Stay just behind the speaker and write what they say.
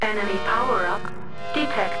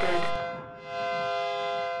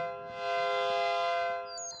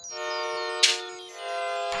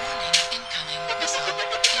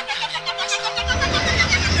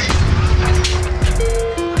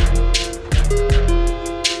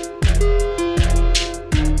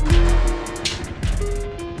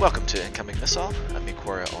Missile, a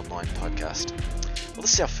MechWarrior Online podcast. Well,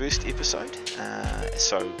 this is our first episode,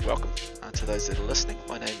 so welcome to those that are listening.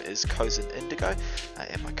 My name is Kozen Indigo,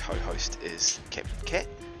 and my co-host is Captain Cat.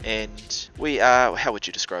 And we are, how would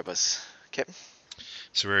you describe us, Captain?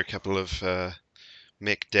 So we're a couple of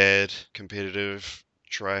mech dad, competitive,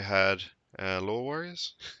 try-hard law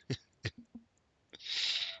warriors.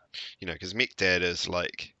 Because mech dad is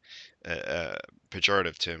like a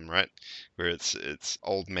pejorative term, right? Where it's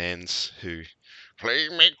old mans who play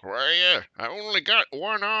mech warrior. I only got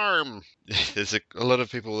one arm. There's a lot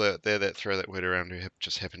of people out there that throw that word around who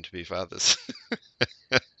just happen to be fathers.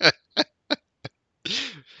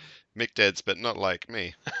 Mech dads, but not like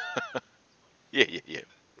me. Yeah.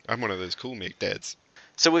 I'm one of those cool mech dads.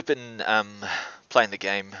 So we've been playing the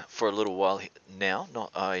game for a little while now.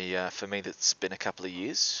 For me, that's been a couple of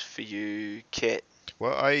years. For you, Cat?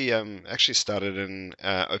 Well, I actually started in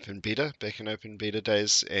open beta, back in open beta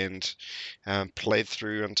days, and played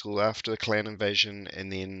through until after the clan invasion,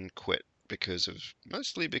 and then quit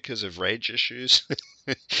mostly because of rage issues,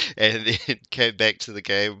 and then came back to the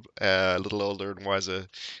game a little older and wiser,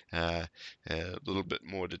 a little bit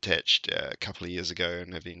more detached a couple of years ago,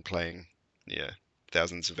 and have been playing,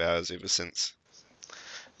 thousands of hours ever since.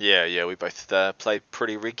 Yeah, we both played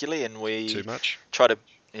pretty regularly, and Too we much? try to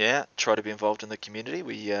try to be involved in the community.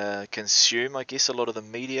 We consume, I guess, a lot of the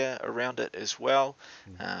media around it as well,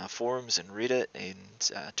 Mm. forums and Reddit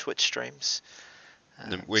and Twitch streams.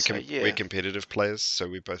 And So we're yeah, competitive players, so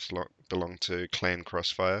we both belong to Clan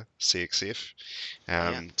Crossfire CXF,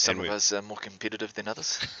 yeah. Some and of we us are more competitive than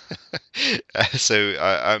others.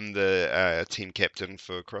 I'm the team captain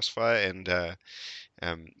for Crossfire,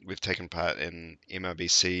 and we've taken part in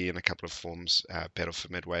MRBC in a couple of forms, Battle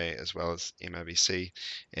for Midway as well as MRBC,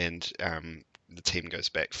 and the team goes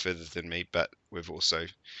back further than me, but we've also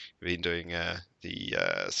been doing the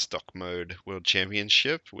stock mode World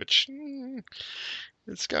Championship, which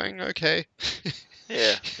it's going okay.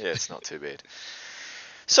 Yeah, it's not too bad.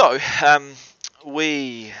 So,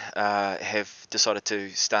 we have decided to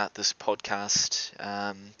start this podcast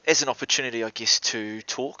as an opportunity, I guess, to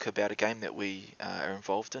talk about a game that we are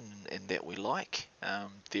involved in and that we like.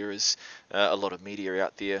 There is a lot of media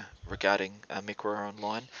out there regarding MechWarrior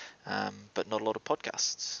Online, but not a lot of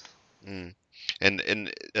podcasts. Mm.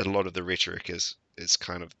 And a lot of the rhetoric is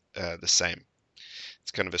kind of the same.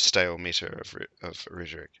 It's kind of a stale meta of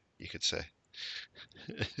rhetoric, you could say.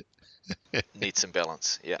 Need some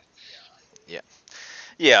balance. Yeah.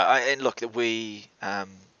 Yeah, and look, we've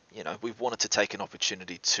wanted to take an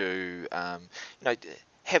opportunity to,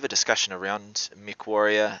 have a discussion around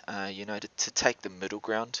MechWarrior, to take the middle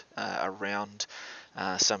ground around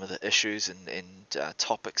some of the issues and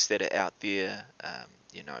topics that are out there,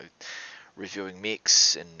 reviewing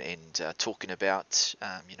mechs and talking about,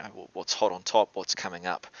 what's hot on top, what's coming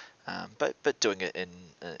up, but doing it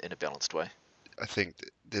in a balanced way. I think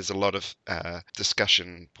there's a lot of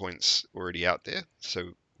discussion points already out there,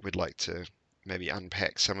 so we'd like to maybe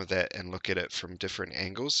unpack some of that and look at it from different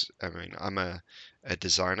angles. I mean, I'm a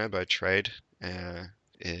designer by trade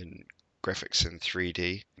in graphics and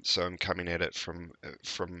 3D, so I'm coming at it from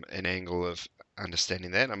an angle of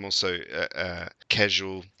understanding that. I'm also a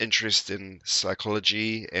casual interest in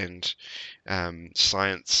psychology and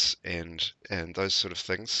science and those sort of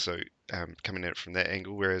things. So coming at it from that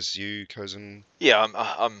angle, whereas you, Kozen. Yeah,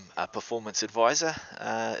 I'm a performance advisor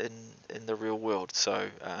in the real world. So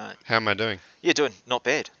How am I doing? yeah, doing not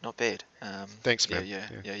bad, not bad. Thanks, Yeah, man. yeah,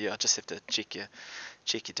 Yeah. yeah, yeah. I just have to check your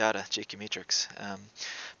data, check your metrics.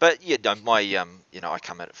 But yeah, no, I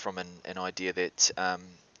come at it from an idea that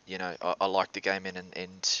I like the game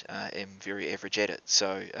and am very average at it.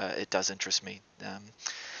 So it does interest me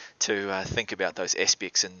to think about those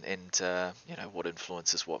aspects and what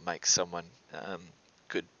influences what makes someone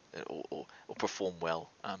good or perform well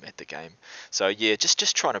at the game. So yeah,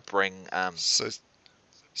 just trying to bring So,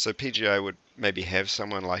 so PGI would maybe have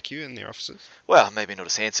someone like you in their offices. well, maybe not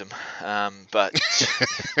as handsome, but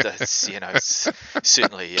that's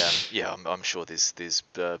certainly yeah. I'm sure there's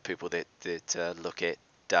people that look at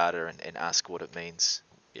data and ask what it means.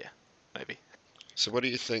 Yeah, maybe. So, what do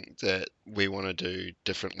you think that we want to do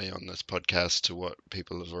differently on this podcast to what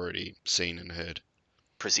people have already seen and heard?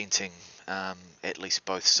 Presenting at least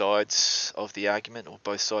both sides of the argument or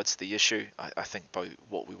both sides of the issue. I think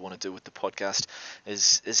what we want to do with the podcast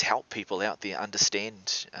is help people out there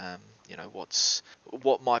understand,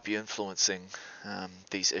 what might be influencing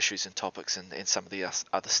these issues and topics and some of the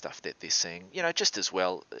other stuff that they're seeing. Just as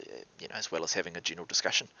well as having a general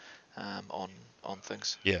discussion on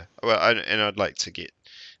things. Yeah. Well, and I'd like to get.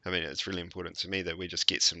 I mean, it's really important to me that we just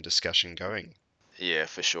get some discussion going. Yeah,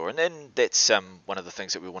 for sure. And then that's one of the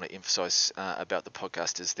things that we want to emphasize about the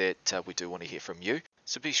podcast is that we do want to hear from you.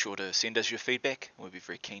 So be sure to send us your feedback. We'll be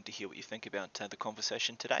very keen to hear what you think about the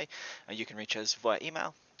conversation today. You can reach us via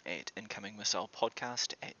email at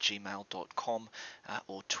incomingmissilepodcast@gmail.com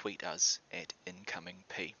or tweet us at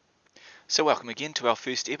incomingp. So welcome again to our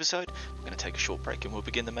first episode. We're going to take a short break and we'll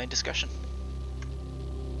begin the main discussion.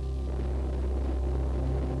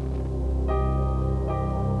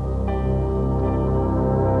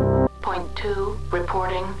 Point 2,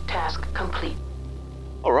 reporting task complete.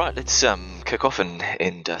 All right, let's kick off and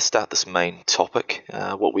start this main topic.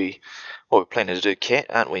 What we're planning to do, Kat,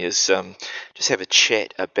 aren't we, is just have a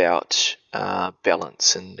chat about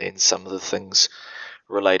balance and some of the things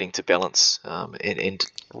relating to balance. And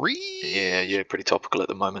yeah, pretty topical at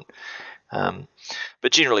the moment.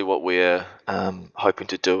 But generally, what we're hoping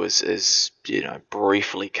to do is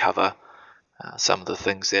briefly cover some of the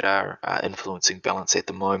things that are influencing balance at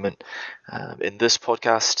the moment. In this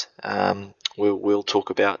podcast, we'll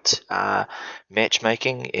talk about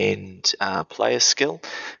matchmaking and player skill,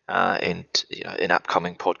 and in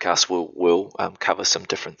upcoming podcasts we'll cover some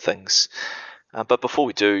different things. But before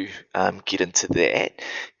we do get into that,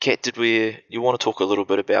 Kat, you want to talk a little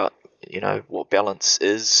bit about what balance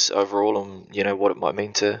is overall and what it might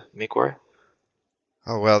mean to MechWarrior?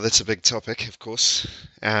 Oh well, that's a big topic, of course.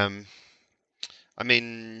 I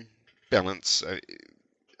mean, balance.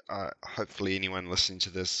 Hopefully, anyone listening to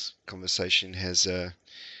this conversation has a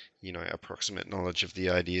approximate knowledge of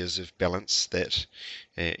the ideas of balance. That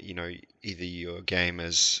either your game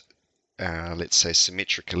is let's say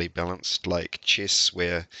symmetrically balanced, like chess,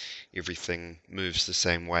 where everything moves the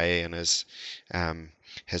same way and is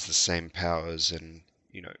has the same powers, and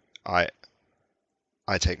I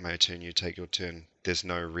take my turn, you take your turn. There's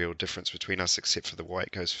no real difference between us except for the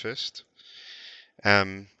white goes first.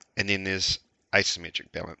 And then there's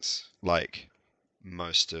asymmetric balance, like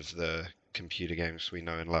most of the computer games we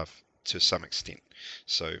know and love to some extent.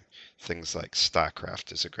 So things like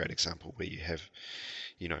StarCraft is a great example, where you have,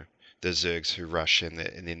 the Zergs who rush and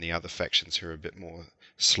then the other factions who are a bit more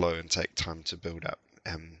slow and take time to build up.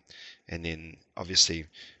 And then obviously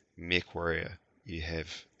MechWarrior, you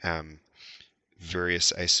have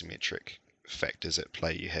various asymmetric factors at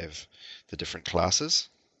play. You have the different classes,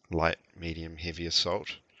 light, medium, heavy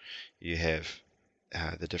assault. You have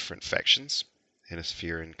the different factions,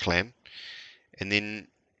 Hemisphere and Clan. And then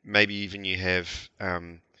maybe even you have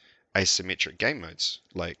asymmetric game modes,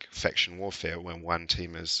 like faction warfare, when one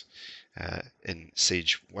team is in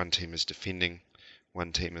siege, one team is defending,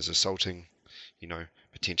 one team is assaulting.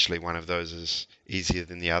 Potentially one of those is easier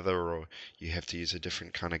than the other, or you have to use a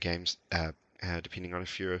different kind of games depending on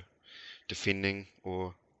if you're defending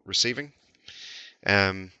or receiving.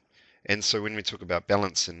 And so when we talk about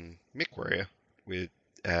balance in MechWarrior,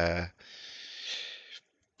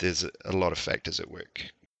 there's a lot of factors at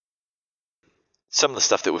work. Some of the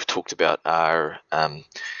stuff that we've talked about are,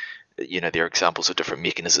 there are examples of different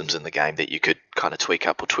mechanisms in the game that you could kind of tweak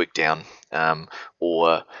up or tweak down,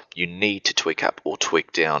 or you need to tweak up or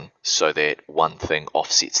tweak down so that one thing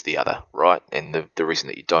offsets the other, right? And the reason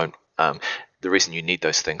that you don't, the reason you need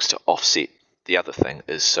those things to offset the other thing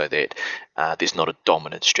is so that there's not a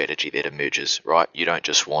dominant strategy that emerges, right? You don't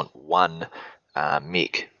just want one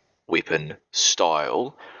mech weapon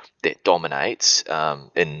style that dominates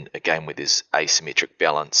in a game where there's asymmetric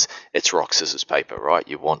balance. It's rock, scissors, paper, right?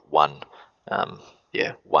 You want one to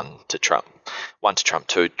trump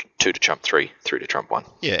two, two to trump three, three to trump one.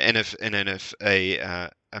 Yeah, and if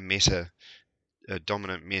a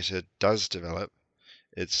dominant meta does develop,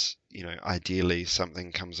 it's ideally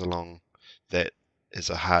something comes along that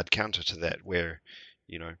is a hard counter to that, where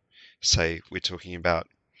say we're talking about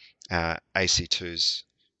AC2s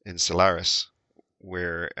in Stellaris,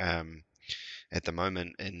 where at the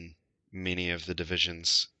moment in many of the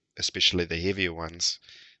divisions, especially the heavier ones,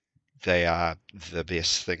 they are the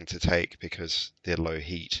best thing to take because they're low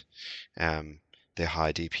heat, they're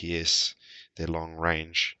high DPS, they're long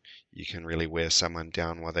range. You can really wear someone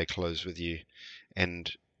down while they close with you,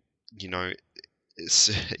 and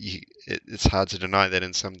it's hard to deny that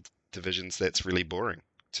in some divisions that's really boring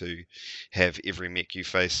to have every mech you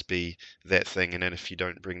face be that thing, and then if you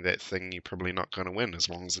don't bring that thing, you're probably not going to win as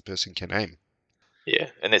long as the person can aim. Yeah,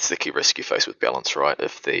 and that's the key risk you face with balance, right?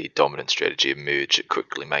 If the dominant strategy emerges, it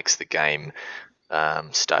quickly makes the game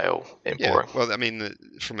stale and boring. Well, I mean,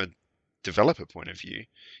 from a developer point of view,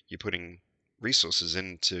 you're putting resources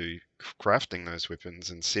into crafting those weapons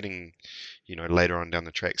and setting, later on down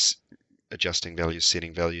the tracks, adjusting values,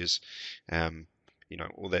 setting values,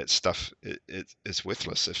 all that stuff. It's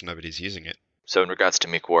worthless if nobody's using it. So in regards to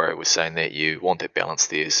MechWarrior, we're saying that you want that balance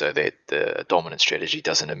there so that the dominant strategy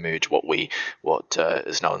doesn't emerge what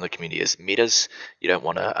is known in the community as metas. You don't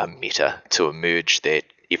want a meta to emerge that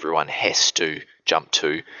everyone has to jump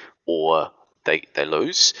to or they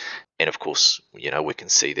lose. And of course, we can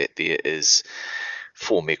see that there is,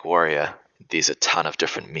 for MechWarrior, there's a ton of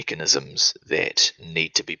different mechanisms that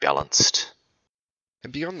need to be balanced.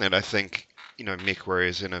 And beyond that, I think, MechWarrior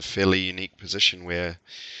is in a fairly unique position where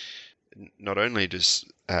not only does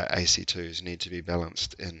AC2s need to be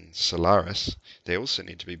balanced in Solaris, they also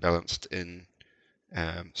need to be balanced in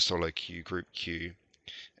solo queue, group queue,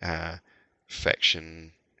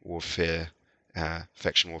 faction warfare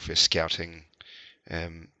scouting,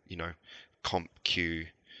 comp queue.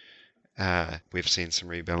 We've seen some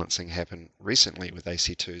rebalancing happen recently with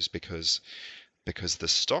AC2s because the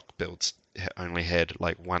stock builds only had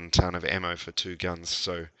like 1 ton of ammo for 2 guns,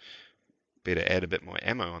 so better add a bit more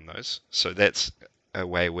ammo on those. So that's a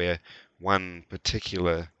way where one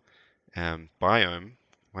particular biome,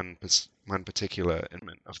 one particular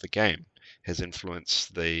element of the game has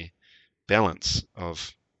influenced the balance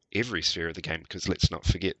of every sphere of the game, because let's not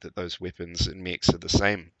forget that those weapons and mechs are the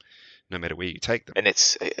same no matter where you take them. And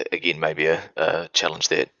it's, again, maybe a challenge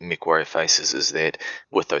that MechWarrior faces, is that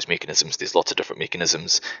with those mechanisms, there's lots of different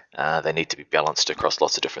mechanisms. They need to be balanced across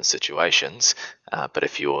lots of different situations. But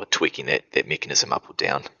if you're tweaking that mechanism up or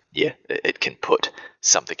down, it can put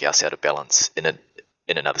something else out of balance in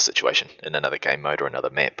another situation, in another game mode or another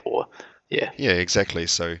map, or Yeah, exactly.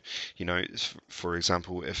 So, for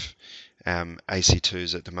example, if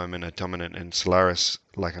AC2s at the moment are dominant in Solaris,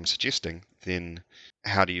 like I'm suggesting, then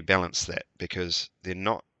how do you balance that? Because they're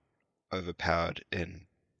not overpowered in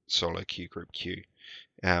solo queue, group queue.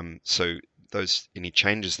 So any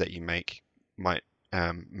changes that you make might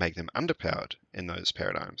make them underpowered in those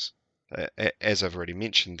paradigms. As I've already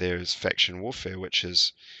mentioned, there's faction warfare, which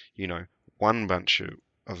is, one bunch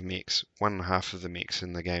of mechs, one half of the mechs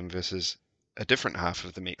in the game versus a different half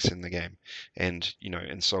of the mechs in the game. And,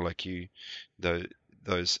 in solo queue,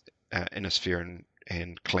 those inner sphere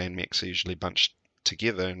and clan mechs are usually bunched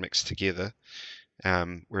together and mixed together,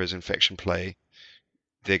 whereas in faction play,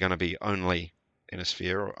 they're going to be only inner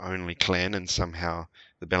sphere or only clan, and somehow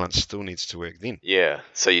the balance still needs to work then. Yeah,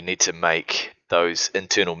 so you need to make those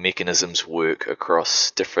internal mechanisms work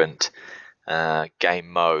across different game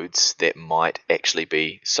modes that might actually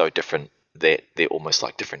be so different that they're almost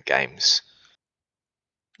like different games.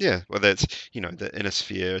 Yeah, well, that's, the inner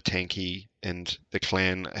sphere, tanky, and the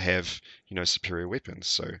clan have, superior weapons.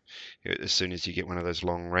 So as soon as you get one of those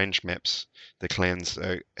long range maps, the clans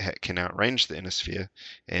can outrange the inner sphere,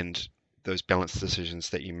 and those balance decisions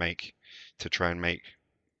that you make to try and make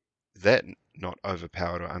that not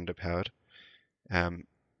overpowered or underpowered,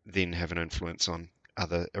 then have an influence on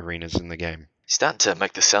other arenas in the game. You're starting to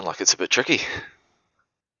make this sound like it's a bit tricky.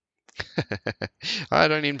 I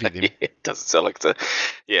don't envy them. It doesn't sound like it's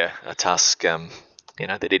a task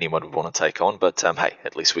that anyone would want to take on. But hey,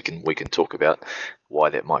 at least we can talk about why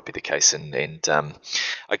that might be the case. And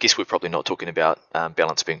I guess we're probably not talking about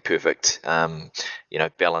balance being perfect.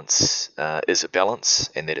 Balance is a balance,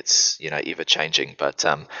 and that it's ever changing. But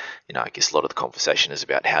I guess a lot of the conversation is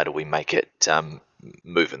about how do we make it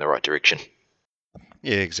move in the right direction.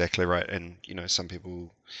 Yeah, exactly right. And some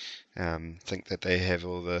people think that they have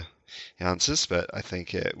all the answers, but I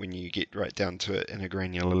think when you get right down to it in a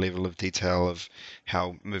granular level of detail of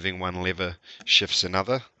how moving one lever shifts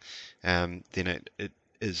another, then it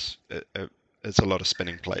is it's a lot of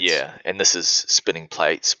spinning plates. Yeah, and this is spinning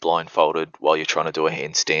plates blindfolded while you're trying to do a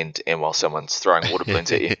handstand and while someone's throwing water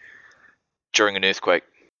balloons at you during an earthquake.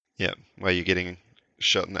 Yeah, while you're getting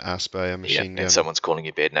shot in the ass by a machine gun. And someone's calling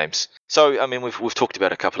you bad names. So, I mean, we've talked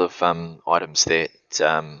about a couple of items that,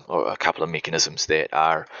 or a couple of mechanisms that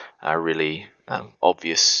are really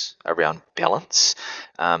obvious around balance,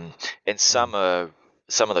 and some of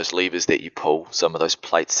those levers that you pull, some of those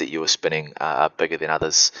plates that you are spinning are bigger than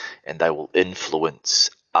others, and they will influence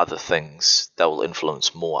other things. They will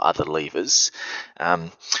influence more other levers.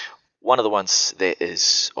 One of the ones that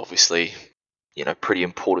is obviously pretty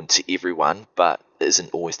important to everyone, but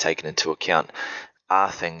isn't always taken into account,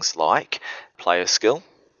 are things like player skill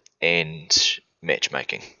and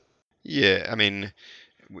matchmaking. Yeah, I mean,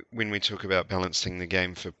 when we talk about balancing the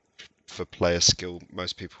game for player skill,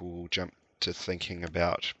 most people will jump to thinking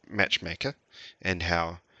about matchmaker and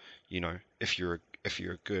how, if you're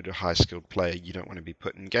a good high skilled player, you don't want to be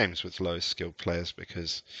put in games with low skilled players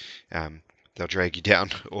because they'll drag you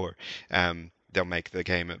down, or they'll make the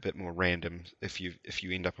game a bit more random. If you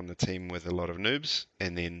end up on the team with a lot of noobs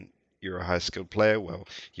and then you're a high skilled player, well,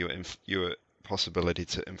 you're possibility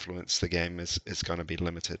to influence the game is going to be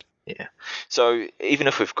limited. Yeah. So even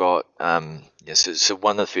if we've got, so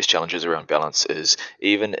one of the first challenges around balance is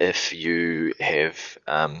even if you have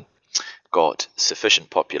got sufficient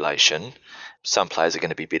population, some players are going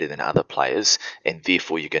to be better than other players, and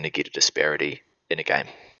therefore you're going to get a disparity in a game.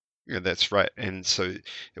 Yeah, that's right. And so,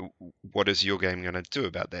 what is your game going to do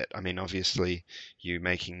about that? I mean, obviously, you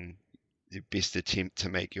making the best attempt to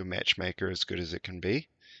make your matchmaker as good as it can be.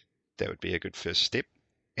 That would be a good first step.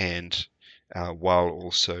 And while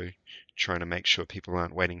also trying to make sure people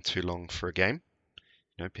aren't waiting too long for a game.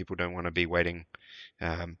 People don't want to be waiting,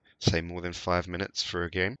 say, more than 5 minutes for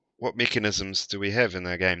a game. What mechanisms do we have in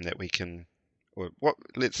our game that we can, or what?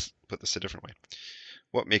 Let's put this a different way.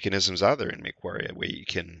 What mechanisms are there in MechWarrior where you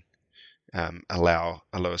can allow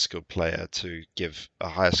a lower skilled player to give a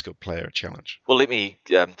higher skilled player a challenge? Well, let me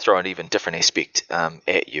throw an even different aspect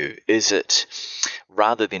at you. Is it,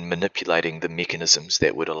 rather than manipulating the mechanisms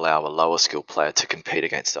that would allow a lower skilled player to compete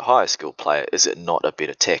against a higher skilled player, is it not a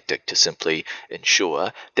better tactic to simply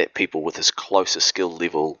ensure that people with as close a skill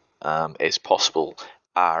level as possible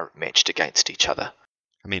are matched against each other?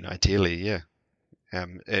 I mean, ideally, yeah.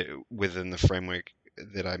 Within the framework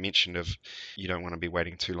that I mentioned of you don't want to be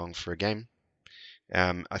waiting too long for a game.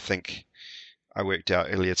 I think I worked out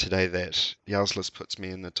earlier today that Yowslist puts me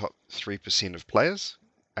in the top 3% of players,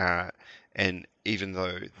 and even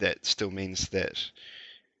though that still means that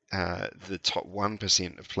the top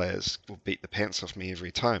 1% of players will beat the pants off me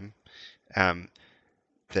every time,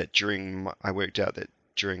 that I worked out that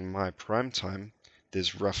during my prime time,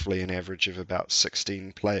 there's roughly an average of about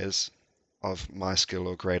 16 players of my skill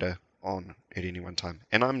or greater on at any one time.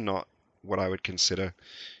 And I'm not what I would consider,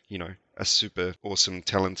 a super awesome,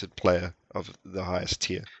 talented player of the highest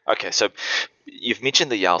tier. Okay, so you've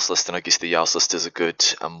mentioned the Yowls list, and I guess the Yowls list is a good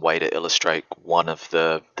way to illustrate one of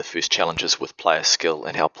the first challenges with player skill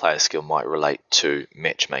and how player skill might relate to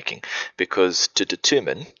matchmaking. Because to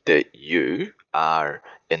determine that you are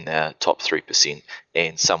in the top 3%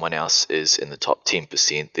 and someone else is in the top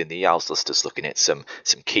 10%, then the Yowls list is looking at some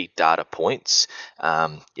key data points,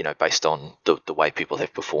 based on the way people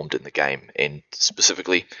have performed in the game, and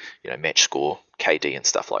specifically, match score, KD, and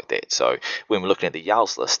stuff like that. So when we're looking at the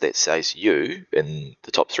Yowls list, that says you in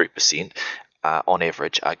the top 3%, on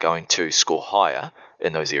average, are going to score higher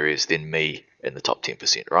in those areas than me in the top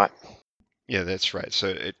 10%, right? Yeah, that's right.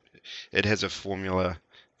 So it has a formula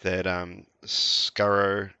that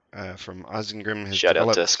Scurro from Isengrim has Shout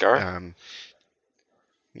developed. out to Scurro.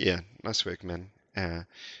 Yeah, nice work, man.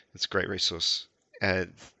 It's a great resource. Where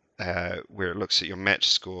it looks at your match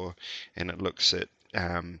score, and it looks at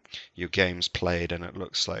your games played, and it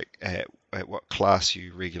looks like at what class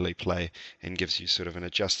you regularly play, and gives you sort of an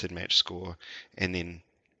adjusted match score, and then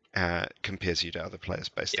compares you to other players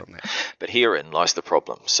based on that. But herein lies the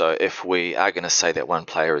problem. So if we are going to say that one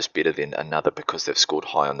player is better than another because they've scored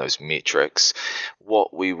high on those metrics,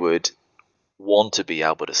 what we would want to be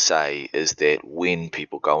able to say is that when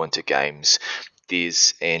people go into games,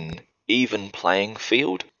 there's an even playing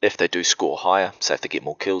field. If they do score higher, say if they get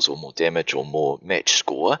more kills or more damage or more match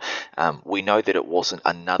score, we know that it wasn't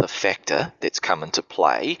another factor that's come into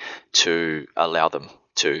play to allow them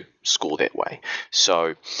to score that way.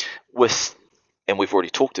 So and we've already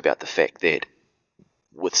talked about the fact that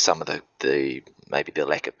with some of the maybe the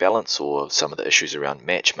lack of balance or some of the issues around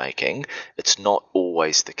matchmaking, it's not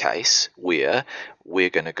always the case where we're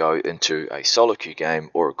going to go into a solo queue game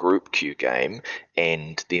or a group queue game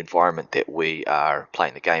and the environment that we are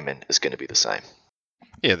playing the game in is going to be the same.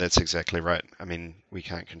 Yeah, that's exactly right. I mean, we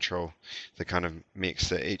can't control the kind of mechs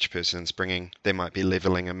that each person's bringing. They might be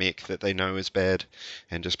leveling a mech that they know is bad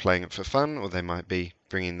and just playing it for fun, or they might be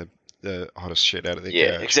bringing the hottest shit out of their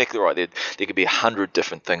garage. Exactly right. There could be 100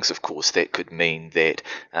 different things, of course, that could mean that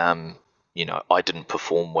I didn't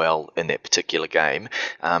perform well in that particular game,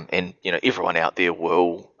 and everyone out there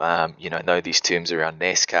will know these terms around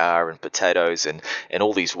NASCAR and potatoes and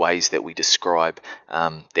all these ways that we describe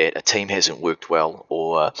that a team hasn't worked well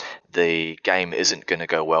or the game isn't going to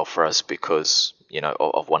go well for us because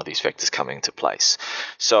of one of these factors coming into place.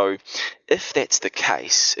 So if that's the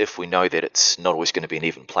case, if we know that it's not always going to be an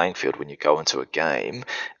even playing field when you go into a game,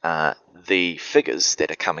 the figures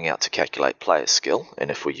that are coming out to calculate player skill,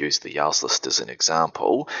 and if we use the Yowls list as an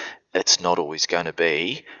example, it's not always going to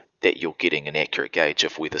be that you're getting an accurate gauge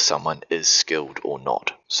of whether someone is skilled or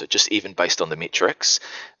not. So just even based on the metrics,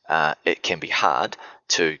 it can be hard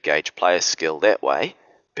to gauge player skill that way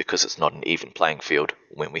because it's not an even playing field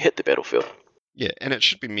when we hit the battlefield. Yeah, and it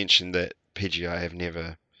should be mentioned that PGI have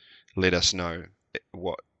never let us know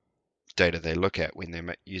what data they look at when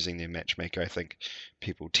they're using their matchmaker. I think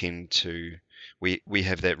people tend to, we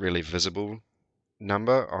have that really visible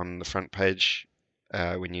number on the front page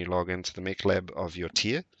when you log into the Mech Lab of your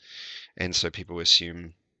tier, and so people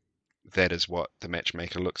assume that is what the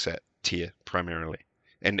matchmaker looks at, tier primarily.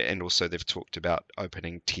 And also they've talked about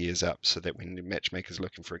opening tiers up so that when the matchmaker's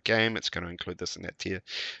looking for a game, it's going to include this in that tier.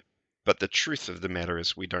 But the truth of the matter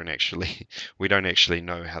is we don't actually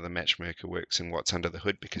know how the matchmaker works and what's under the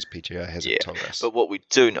hood because PGI hasn't told us. But what we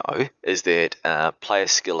do know is that player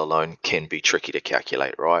skill alone can be tricky to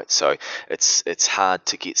calculate, right? So it's hard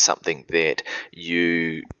to get something that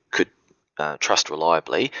you could trust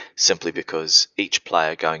reliably simply because each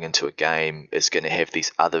player going into a game is going to have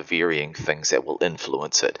these other varying things that will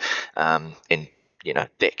influence it. And,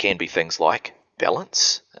 that can be things like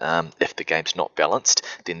balance. If the game's not balanced,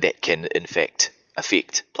 then that can in fact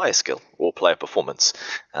affect player skill or player performance.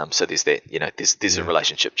 So there's that, there's a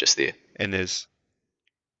relationship just there. And there's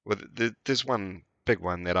one big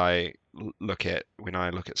one that I look at when I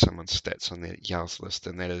look at someone's stats on their YALS list,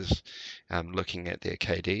 and that is looking at their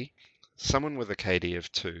KD. Someone with a KD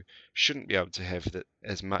of 2 shouldn't be able to have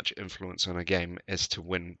as much influence on a game as to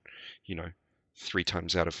win, 3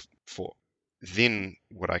 times out of 4. Then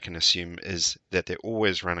what I can assume is that they're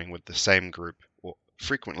always running with the same group, or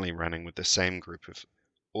frequently running with the same group of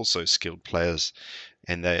also skilled players,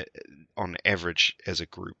 and they, on average, as a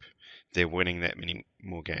group, they're winning that many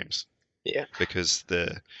more games. Yeah. Because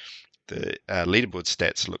the leaderboard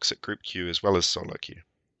stats looks at group queue as well as solo queue.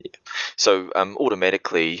 Yeah. So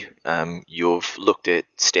automatically, you've looked at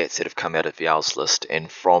stats that have come out of the YALS list,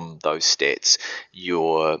 and from those stats,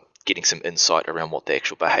 you're getting some insight around what the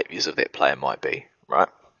actual behaviours of that player might be, right?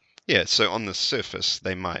 Yeah, so on the surface,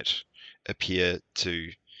 they might appear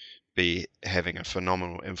to be having a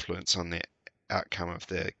phenomenal influence on the outcome of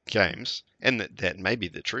their games, and that may be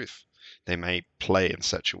the truth. They may play in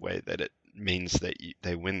such a way that it means that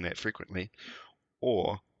they win that frequently,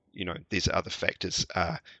 or, these other factors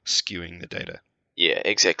are skewing the data. Yeah,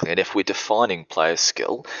 exactly. And if we're defining player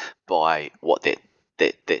skill by what that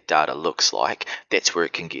data looks like, that's where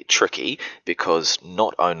it can get tricky, because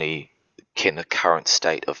not only can the current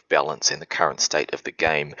state of balance and the current state of the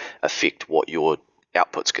game affect what your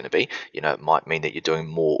output's going to be. It might mean that you're doing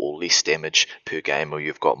more or less damage per game, or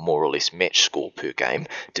you've got more or less match score per game,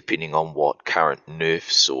 depending on what current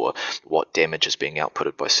nerfs or what damage is being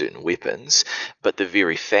outputted by certain weapons. But the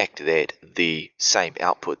very fact that the same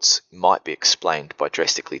outputs might be explained by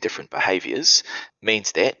drastically different behaviors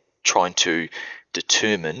means that trying to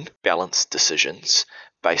determine balanced decisions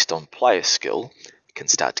based on player skill can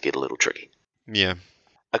start to get a little tricky. Yeah.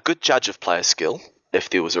 A good judge of player skill, if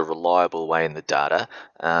there was a reliable way in the data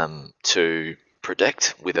to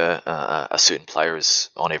predict whether a certain player is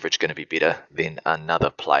on average going to be better than another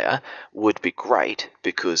player, would be great,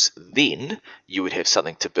 because then you would have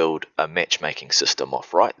something to build a matchmaking system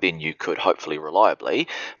off, right? Then you could hopefully reliably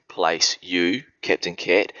place you, Captain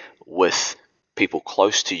Cat, with people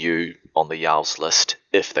close to you on the YALS list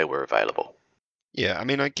if they were available. Yeah, I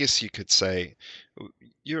mean, I guess you could say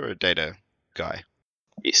you're a data guy.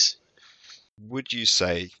 Yes. Would you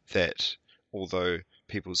say that although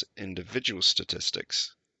people's individual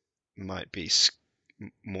statistics might be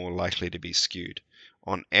more likely to be skewed,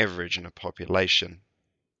 on average in a population,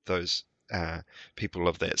 those people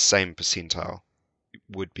of that same percentile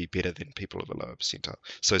would be better than people of a lower percentile?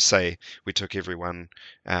 So say we took everyone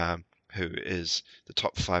who is the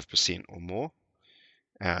top 5% or more,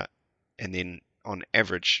 and then on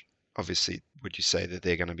average, obviously, would you say that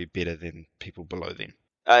they're going to be better than people below them?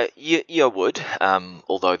 Yeah, I would.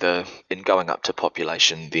 Although in going up to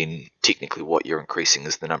population, then technically what you're increasing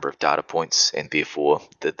is the number of data points, and therefore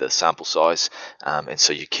the sample size. And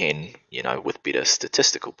so you can, with better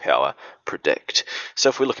statistical power, predict. So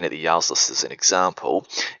if we're looking at the YALS list as an example,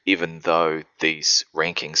 even though these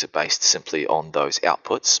rankings are based simply on those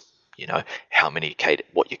outputs,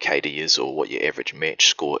 what your KD is or what your average match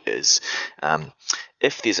score is.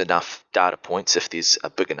 If there's enough data points, if there's a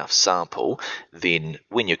big enough sample, then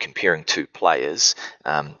when you're comparing two players,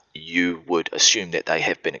 you would assume that they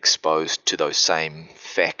have been exposed to those same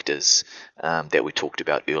factors that we talked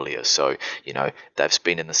about earlier. So, they've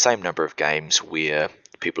been in the same number of games where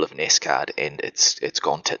people have NASCAR'd and it's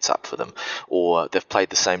gone tits up for them, or they've played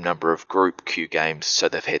the same number of group queue games, so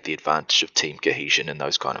they've had the advantage of team cohesion and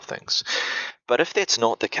those kind of things. But if that's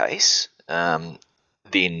not the case,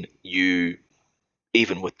 then you,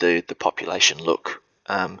 even with the population look,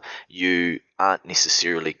 you aren't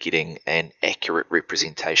necessarily getting an accurate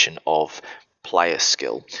representation of player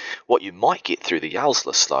skill. What you might get through the Yales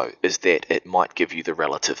list, though, is that it might give you the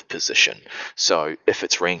relative position. So if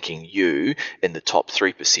it's ranking you in the top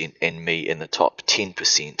 3% and me in the top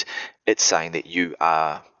 10%, it's saying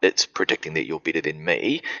that it's predicting that you're better than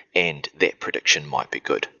me, and that prediction might be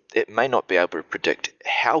good. It may not be able to predict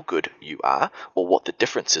how good you are or what the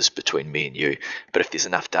difference is between me and you, but if there's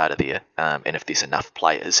enough data there, and if there's enough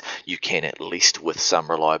players, you can at least with some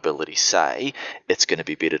reliability say it's going to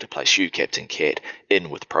be better to place you, Captain Cat, in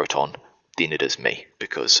with Proton than it is me,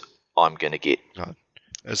 because I'm going to get... Oh,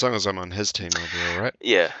 as long as I'm on his team, I'll be all right.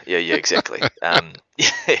 Yeah, exactly.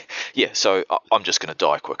 So I'm just going to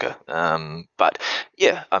die quicker. But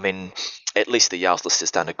yeah, I mean, at least the Yales list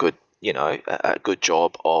has done a good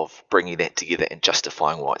job of bringing that together and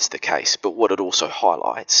justifying why it's the case. But what it also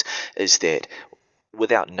highlights is that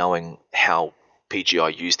without knowing how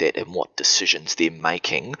PGI use that and what decisions they're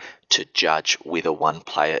making to judge whether one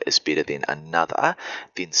player is better than another,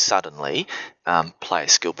 then suddenly player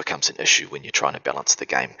skill becomes an issue when you're trying to balance the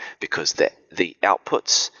game, because the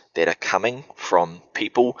outputs that are coming from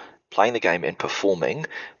people playing the game and performing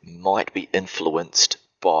might be influenced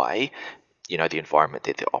by the environment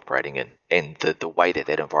that they're operating in, and the way that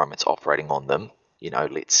environment's operating on them.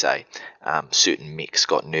 Let's say certain mechs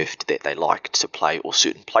got nerfed that they liked to play, or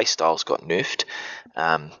certain play styles got nerfed.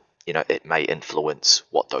 It may influence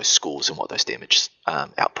what those scores and what those damage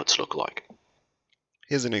outputs look like.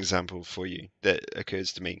 Here's an example for you that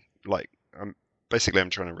occurs to me. Like, I'm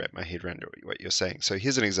trying to wrap my head around what you're saying. So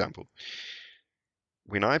here's an example.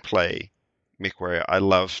 When I play MechWarrior, I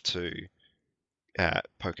love to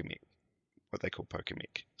poke a mech, what they call poke a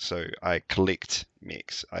mech. So I collect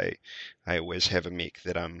mechs. I always have a mech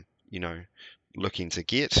that I'm, looking to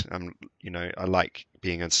get. I like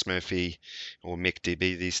being in Smurfy or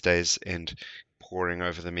MechDB these days and poring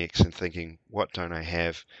over the mechs and thinking, what don't I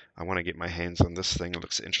have? I want to get my hands on this thing. It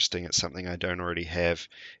looks interesting. It's something I don't already have.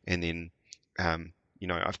 And then,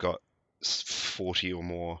 I've got 40 or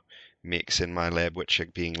more mechs in my lab which are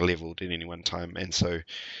being leveled at any one time. And so,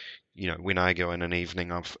 when I go in an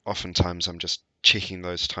evening, oftentimes I'm just checking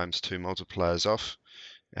those ×2 multipliers off,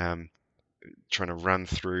 trying to run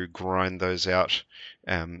through, grind those out,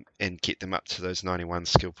 and get them up to those 91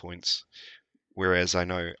 skill points. Whereas I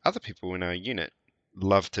know other people in our unit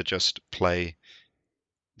love to just play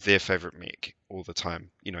their favorite mech all the time,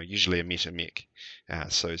 usually a meta mech.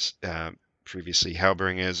 Previously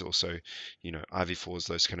Hellbringers, also, IV4s,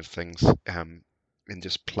 those kind of things, and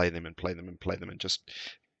just play them and just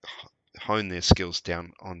hone their skills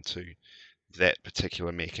down onto that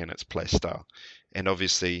particular mech and its play style. And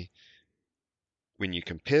obviously, when you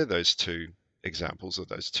compare those two examples of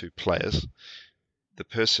those two players, the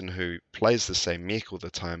person who plays the same mech all the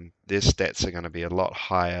time, their stats are going to be a lot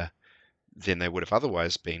higher than they would have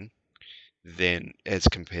otherwise been, than as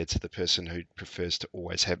compared to the person who prefers to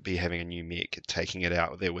always be having a new mech, taking it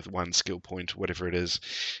out there with one skill point, whatever it is,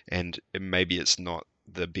 and maybe it's not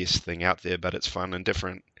the best thing out there, but it's fun and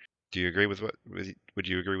different. Do you agree with would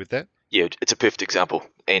you agree with that? Yeah, it's a perfect example,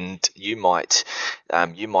 and you might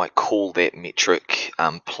call that metric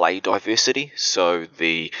play diversity. So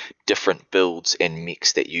the different builds and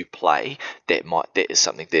mechs that you play, that is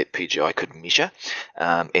something that PGI could measure,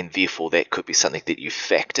 and therefore that could be something that you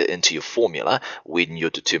factor into your formula when you're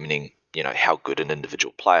determining, how good an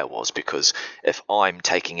individual player was. Because if I'm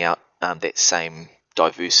taking out that same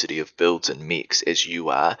diversity of builds and mechs as you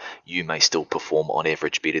are, you may still perform on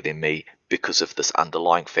average better than me because of this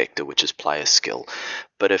underlying factor, which is player skill.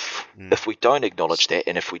 But if we don't acknowledge that,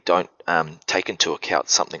 and if we don't take into account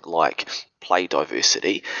something like play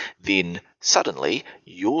diversity, then suddenly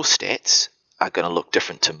your stats are going to look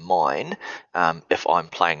different to mine if I'm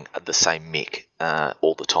playing the same mech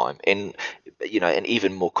all the time. And an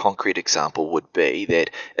even more concrete example would be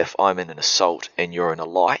that if I'm in an assault and you're in a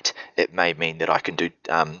light, it may mean that I can do,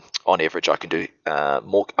 on average, I can do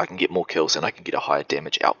more. I can get more kills and I can get a higher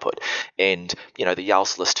damage output. And the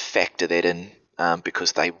Yales list factor that in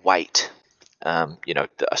because they weight, a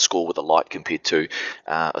score with a light compared to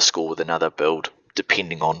a score with another build,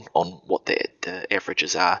 depending on what the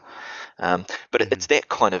averages are. But it's that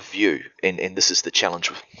kind of view, and this is the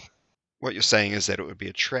challenge. What you're saying is that it would be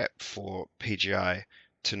a trap for PGI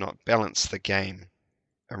to not balance the game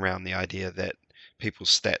around the idea that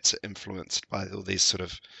people's stats are influenced by all these sort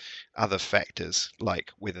of other factors,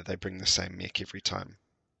 like whether they bring the same mech every time.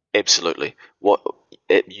 Absolutely.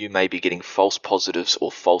 You may be getting false positives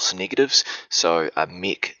or false negatives. So a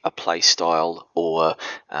mech, a play style, or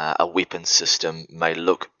a weapon system may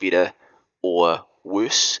look better or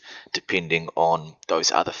worse depending on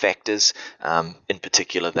those other factors. In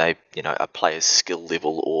particular, a player's skill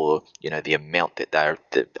level, or the amount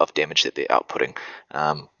of damage that they're outputting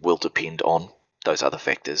will depend on those other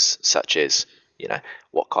factors, such as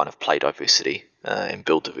what kind of play diversity and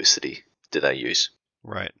build diversity do they use.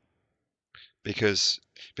 Right. Because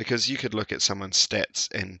you could look at someone's stats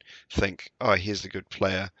and think, oh, here's a good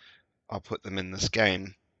player, I'll put them in this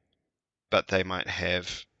game, but they might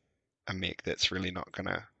have a mech that's really not going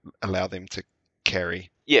to allow them to carry.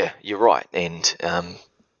 Yeah, you're right. And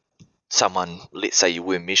someone, let's say you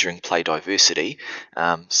were measuring play diversity,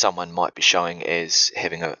 someone might be showing as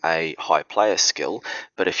having a high player skill,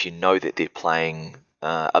 but if you know that they're playing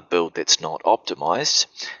a build that's not optimized,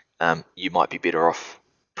 you might be better off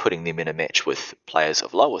putting them in a match with players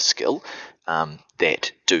of lower skill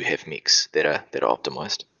that do have mechs that are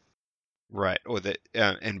optimized. Right, or that,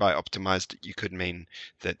 and by optimized, you could mean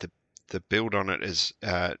that the build on it is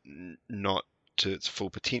not to its full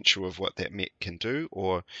potential of what that mech can do,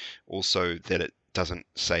 or also that it doesn't,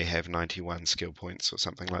 say, have 91 skill points or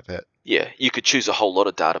something like that. Yeah, you could choose a whole lot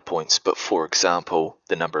of data points, but for example,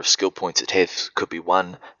 the number of skill points it has could be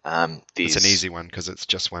one. It's an easy one because it's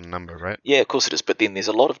just one number, right? Yeah, of course it is. But then there's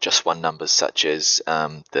a lot of just one numbers, such as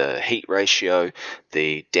the heat ratio,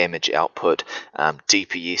 the damage output,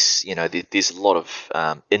 DPS. There's a lot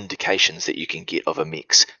of indications that you can get of a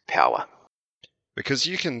mech's power. Because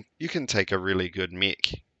you can take a really good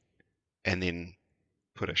mech and then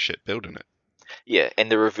put a shit build in it. Yeah, and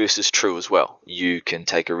the reverse is true as well. You can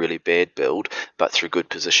take a really bad build, but through good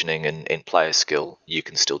positioning and player skill, you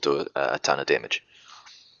can still do a ton of damage.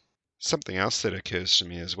 Something else that occurs to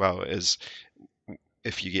me as well is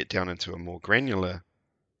if you get down into a more granular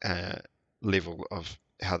level of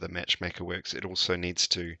how the matchmaker works, it also needs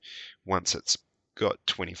to, once it's got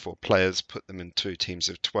 24 players, put them in 2 teams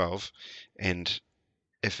of 12, and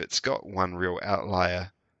if it's got one real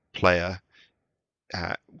outlier player,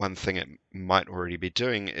 one thing it might already be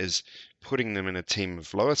doing is putting them in a team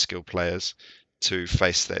of lower skill players to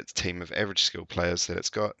face that team of average skill players that it's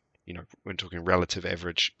got. We're talking relative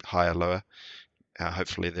average, higher, lower.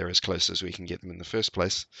 Hopefully they're as close as we can get them in the first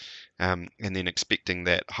place. And then expecting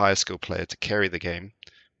that higher skill player to carry the game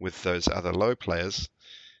with those other low players,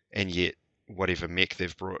 and yet whatever mech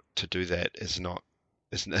they've brought to do that is not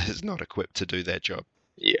equipped to do that job.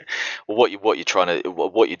 Yeah. Well, what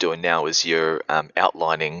you're doing now is you're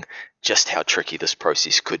outlining just how tricky this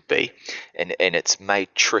process could be, and it's made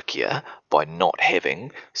trickier by not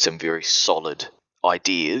having some very solid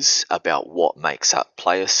ideas about what makes up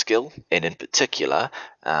player skill, and in particular,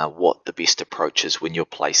 what the best approach is when you're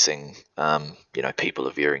placing, people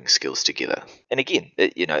of varying skills together. And again,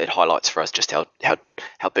 it highlights for us just how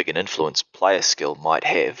big an influence player skill might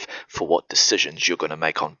have for what decisions you're going to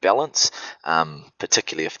make on balance,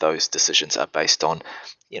 particularly if those decisions are based on,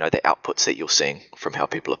 the outputs that you're seeing from how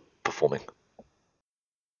people are performing.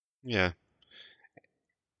 Yeah.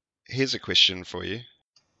 Here's a question for you.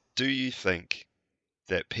 Do you think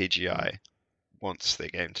that PGI wants their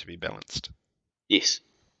game to be balanced? Yes.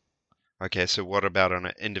 Okay, so what about on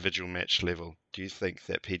an individual match level? Do you think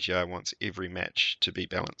that PGI wants every match to be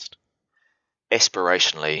balanced?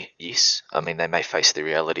 Aspirationally, yes. I mean, they may face the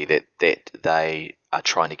reality that they are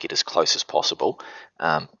trying to get as close as possible,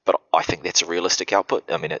 but I think that's a realistic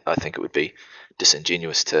output. I mean, I think it would be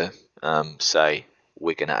disingenuous to say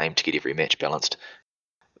we're going to aim to get every match balanced.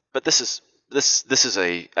 But this is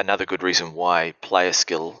another good reason why player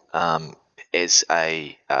skill as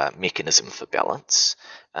a mechanism for balance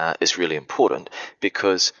is really important,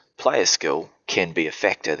 because player skill can be a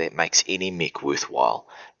factor that makes any mech worthwhile.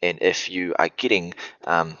 And if you are getting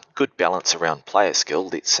good balance around player skill,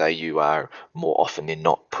 let's say you are more often than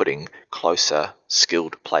not putting closer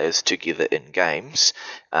skilled players together in games,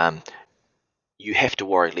 you have to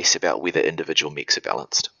worry less about whether individual mechs are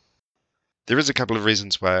balanced. There is a couple of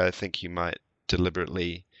reasons why I think you might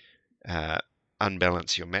deliberately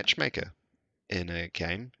unbalance your matchmaker in a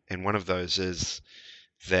game, and one of those is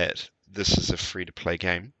that this is a free-to-play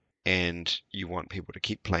game and you want people to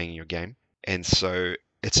keep playing your game, and so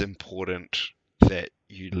it's important that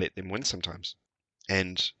you let them win sometimes.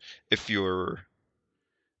 And if you're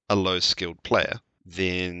a low-skilled player,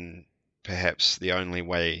 then perhaps the only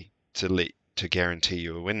way to guarantee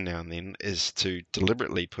you a win now and then is to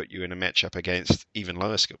deliberately put you in a matchup against even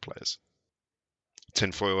lower skilled players.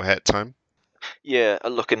 Tinfoil hat time? Yeah,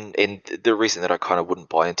 look, and the reason that I kind of wouldn't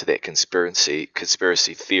buy into that conspiracy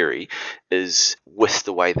theory is with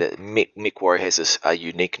the way that MechWarrior has a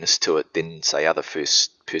uniqueness to it than say other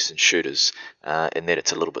first person shooters, in that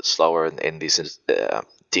it's a little bit slower and there's a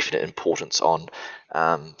definite importance on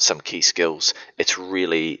some key skills. It's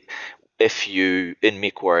really, if you in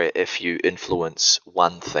MechWarrior, if you influence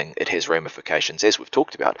one thing, it has ramifications. As we've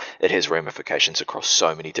talked about, it has ramifications across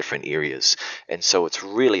so many different areas, and so it's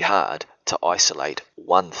really hard to isolate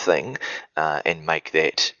one thing and make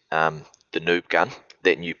that the noob gun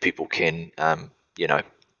that new people can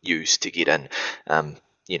use to get in.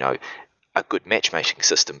 You know, a good matchmaking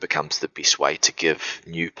system becomes the best way to give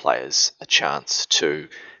new players a chance to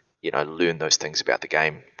learn those things about the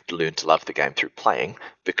game, learn to love the game through playing,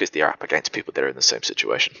 because they're up against people that are in the same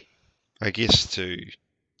situation. I guess to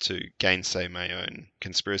gainsay my own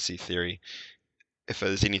conspiracy theory, if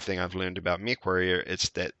there's anything I've learned about MechWarrior, it's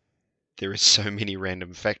that there are so many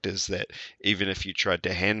random factors that even if you tried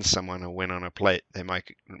to hand someone a win on a plate, they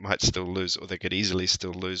might still lose, or they could easily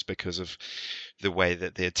still lose because of the way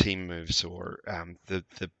that their team moves, or the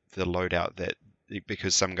loadout that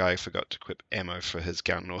because some guy forgot to equip ammo for his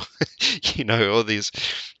gun, or all these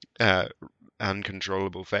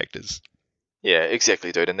uncontrollable factors. Yeah,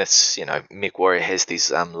 exactly, dude. And that's, MechWarrior has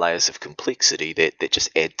these layers of complexity that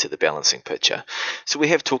just add to the balancing picture. So we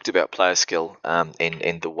have talked about player skill,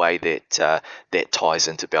 and the way that that ties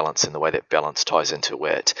into balance, and the way that balance ties into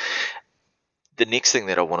wit. The next thing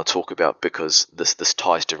that I want to talk about, because this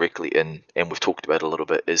ties directly in, and we've talked about it a little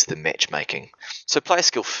bit, is the matchmaking. So player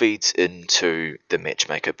skill feeds into the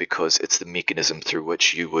matchmaker because it's the mechanism through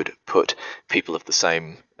which you would put people of the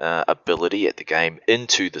same ability at the game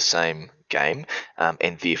into the same game,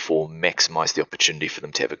 and therefore maximize the opportunity for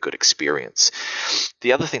them to have a good experience.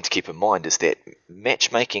 The other thing to keep in mind is that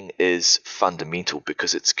matchmaking is fundamental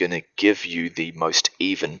because it's going to give you the most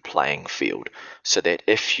even playing field, so that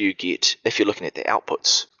if you're looking at the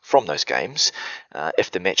outputs from those games, if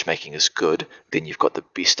the matchmaking is good, then you've got the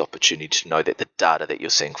best opportunity to know that the data that you're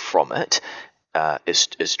seeing from it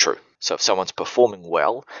is true. So if someone's performing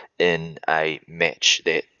well in a match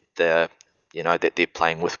that that they're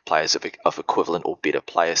playing with players of equivalent or better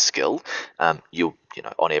player skill, on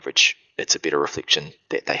average, it's a better reflection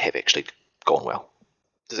that they have actually gone well.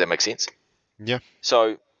 Does that make sense? Yeah.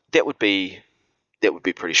 So that would be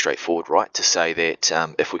pretty straightforward, right? To say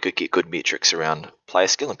that if we could get good metrics around player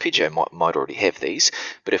skill, and PJ might already have these,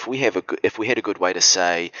 but if we had a good way to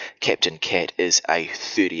say Captain Cat is a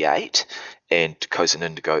 38 and Cozen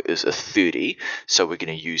Indigo is a 30, so we're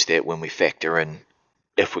going to use that when we factor in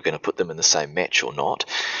if we're going to put them in the same match or not.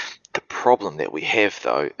 The problem that we have,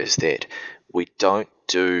 though, is that we don't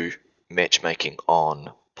do matchmaking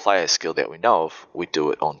on player skill that we know of. We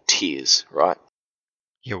do it on tiers, right?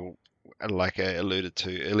 Yeah, well, like I alluded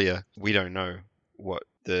to earlier, we don't know what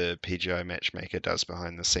the PGI matchmaker does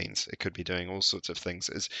behind the scenes. It could be doing all sorts of things.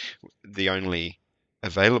 Is the only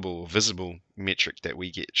available or visible metric that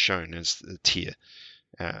we get shown is the tier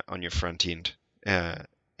on your front end,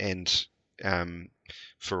 and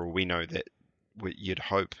for all we know, that you'd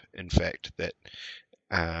hope, in fact, that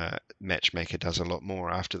matchmaker does a lot more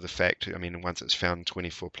after the fact. I mean, once it's found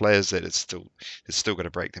 24 players, that it's still got to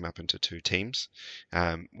break them up into two teams.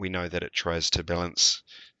 We know that it tries to balance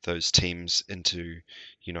those teams into,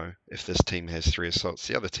 if this team has 3 assaults,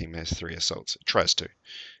 the other team has 3 assaults. It tries to,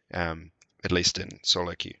 at least in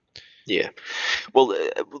solo queue. Yeah. Well,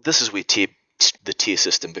 this is where the tier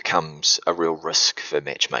system becomes a real risk for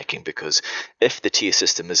matchmaking, because if the tier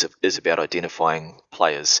system is about identifying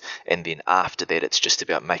players, and then after that it's just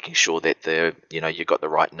about making sure that you've got the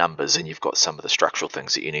right numbers and you've got some of the structural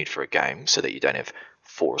things that you need for a game, so that you don't have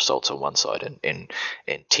 4 assaults on one side and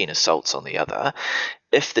 10 assaults on the other.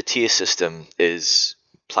 If the tier system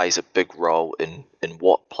plays a big role in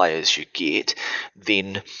what players you get,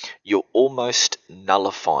 then you're almost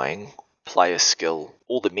nullifying player skill.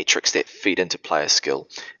 All the metrics that feed into player skill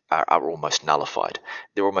are almost nullified.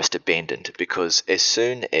 They're almost abandoned, because as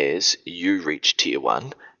soon as you reach tier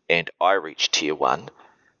 1 and I reach tier 1,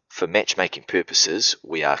 for matchmaking purposes,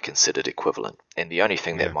 we are considered equivalent. And the only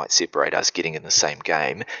thing that might separate us getting in the same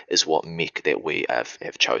game is what mech that we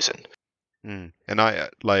have chosen. And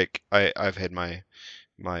I've had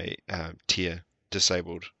my tier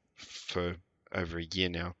disabled for over a year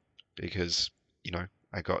now, because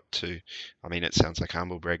I got to, I mean, it sounds like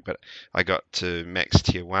humble brag, but I got to max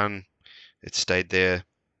tier 1. It stayed there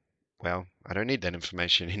well, I don't need that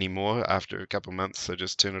information anymore after a couple of months, so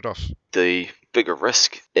just turn it off. The bigger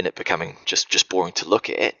risk in it becoming just boring to look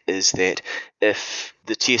at is that if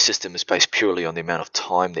the tier system is based purely on the amount of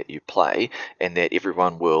time that you play, and that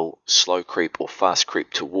everyone will slow creep or fast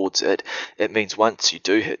creep towards it, it means once you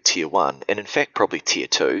do hit tier 1, and in fact probably tier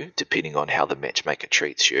 2, depending on how the matchmaker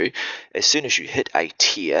treats you, as soon as you hit a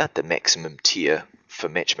tier, the maximum tier for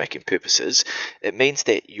matchmaking purposes, it means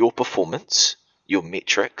that your performance, your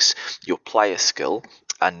metrics, your player skill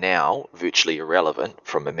are now virtually irrelevant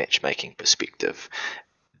from a matchmaking perspective.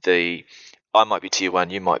 I might be tier 1,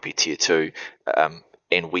 you might be tier 2,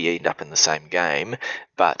 and we end up in the same game,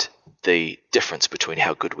 but the difference between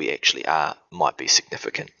how good we actually are might be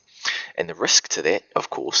significant. And the risk to that, of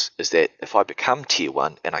course, is that if I become tier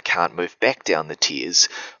 1 and I can't move back down the tiers,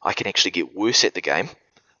 I can actually get worse at the game,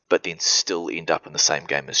 but then still end up in the same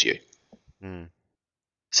game as you.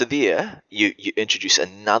 So there, you introduce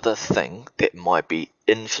another thing that might be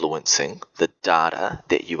influencing the data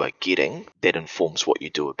that you are getting that informs what you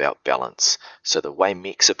do about balance. So the way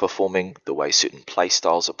mechs are performing, the way certain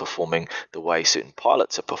playstyles are performing, the way certain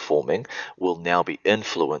pilots are performing will now be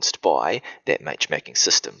influenced by that matchmaking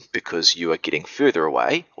system, because you are getting further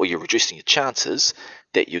away, or you're reducing your chances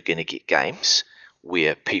that you're going to get games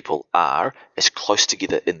where people are as close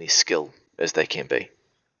together in their skill as they can be.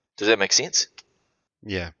 Does that make sense?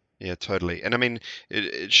 Yeah, totally. And I mean,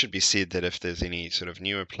 it should be said that if there's any sort of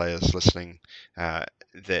newer players listening,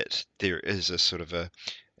 that there is a sort of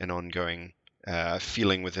an ongoing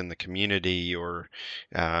feeling within the community, or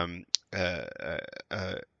um, a,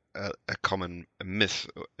 a, a common myth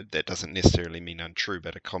that doesn't necessarily mean untrue,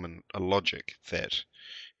 but a logic that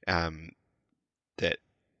that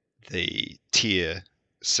the tier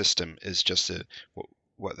system is just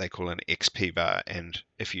what they call an XP bar, and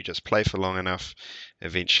if you just play for long enough,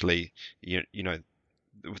 eventually, you know,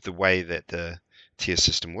 the way that the tier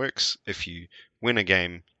system works, if you win a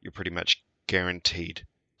game, you're pretty much guaranteed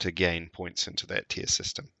to gain points into that tier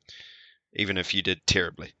system, even if you did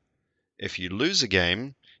terribly. If you lose a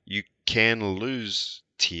game, you can lose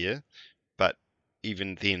tier, but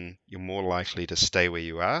even then, you're more likely to stay where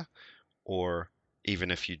you are, or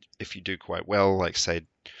even if you do quite well, like say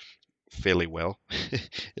fairly well,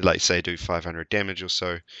 like say do 500 damage or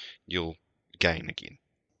so, you'll gain again.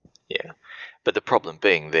 Yeah. But the problem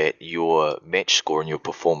being that your match score and your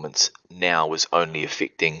performance now is only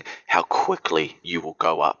affecting how quickly you will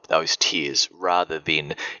go up those tiers, rather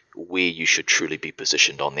than where you should truly be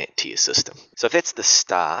positioned on that tier system. So if that's the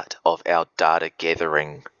start of our data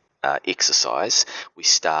gathering exercise, we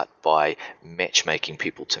start by matchmaking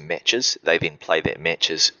people to matches. They then play their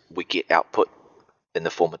matches. We get output in the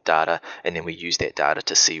form of data, and then we use that data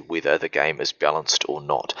to see whether the game is balanced or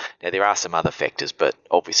not. Now, there are some other factors, but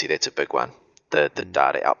obviously that's a big one. The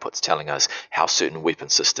data output's telling us how certain weapon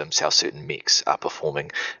systems, how certain mechs are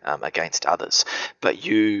performing against others. But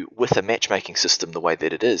with a matchmaking system the way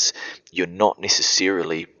that it is, you're not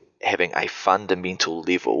necessarily having a fundamental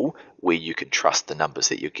level where you can trust the numbers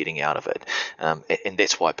that you're getting out of it. And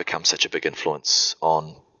that's why it becomes such a big influence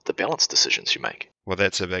on the balance decisions you make. Well,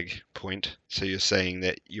 that's a big point. So you're saying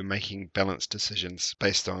that you're making balanced decisions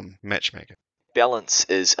based on matchmaker. Balance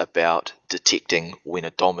is about detecting when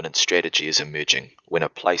a dominant strategy is emerging, when a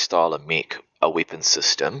playstyle, a mech, a weapon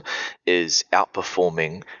system is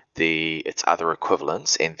outperforming its other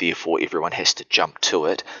equivalents, and therefore everyone has to jump to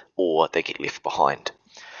it or they get left behind.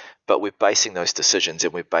 But we're basing those decisions,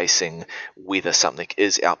 and we're basing whether something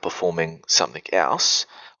is outperforming something else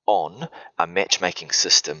on a matchmaking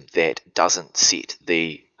system that doesn't set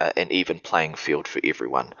an even playing field for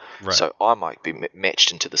everyone. Right. So I might be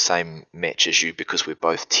matched into the same match as you because we're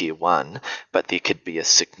both tier 1, but there could be a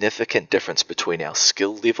significant difference between our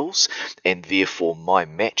skill levels, and therefore my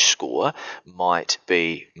match score might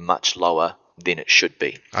be much lower than it should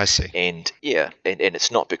be. I see. And yeah, and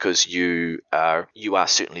it's not because you are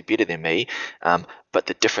certainly better than me, but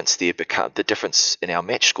the difference in our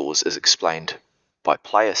match scores is explained by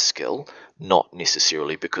player skill, not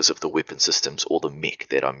necessarily because of the weapon systems or the mech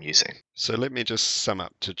that I'm using. So let me just sum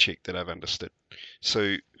up to check that I've understood.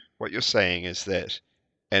 So what you're saying is that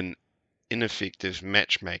an ineffective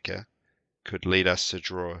matchmaker could lead us to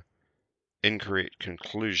draw incorrect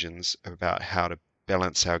conclusions about how to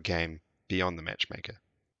balance our game beyond the matchmaker.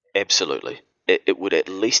 Absolutely. It would at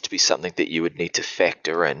least be something that you would need to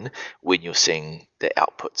factor in when you're seeing the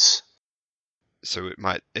outputs. So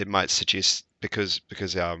it might suggest, because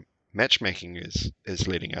our matchmaking is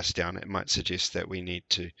letting us down, it might suggest that we need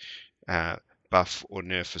to buff or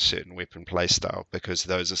nerf a certain weapon playstyle, because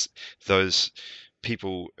those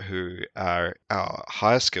people who are our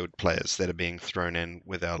higher skilled players that are being thrown in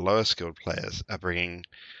with our lower skilled players are bringing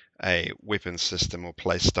a weapon system or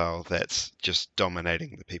play style that's just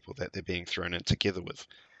dominating the people that they're being thrown in together with.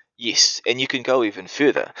 Yes, and you can go even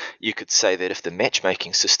further. You could say that if the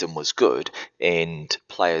matchmaking system was good and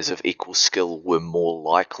players of equal skill were more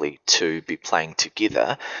likely to be playing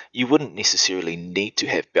together, you wouldn't necessarily need to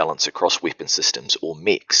have balance across weapon systems or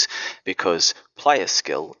mechs, because player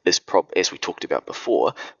skill is, as we talked about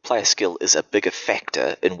before, player skill is a bigger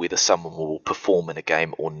factor in whether someone will perform in a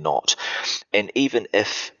game or not. And even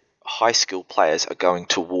if high skill players are going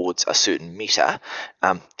towards a certain meta,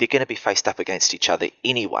 they're going to be faced up against each other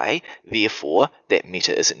anyway. Therefore, that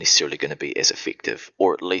meta isn't necessarily going to be as effective,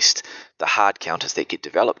 or at least the hard counters that get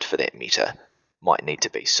developed for that meta might need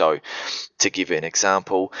to be. So, to give you an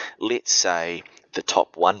example, let's say the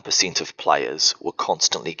top 1% of players were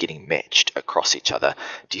constantly getting matched across each other.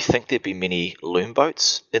 Do you think there'd be many loom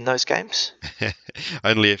boats in those games?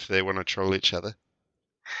 Only if they want to troll each other.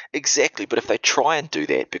 Exactly, but if they try and do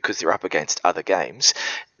that because they're up against other games,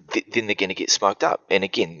 then they're going to get smoked up. And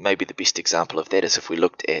again, maybe the best example of that is if we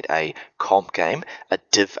looked at a comp game, a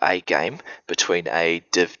Div A game between a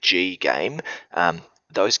Div G game.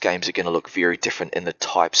 Those games are going to look very different in the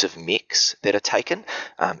types of mechs that are taken,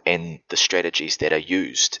 and the strategies that are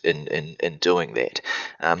used in doing that.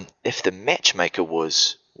 If the matchmaker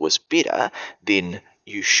was better, then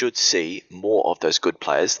you should see more of those good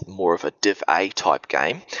players, more of a Div A type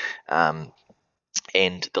game,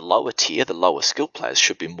 and the lower tier, the lower skill players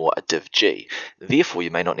should be more a Div G. Therefore, you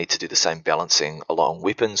may not need to do the same balancing along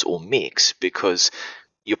weapons or mechs, because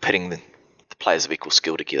you're pitting the players of equal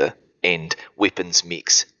skill together, and weapons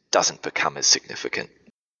mechs doesn't become as significant.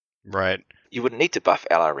 Right. You wouldn't need to buff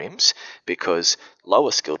LRMs, because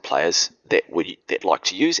lower skilled players that like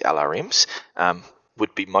to use LRMs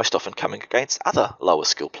would be most often coming against other lower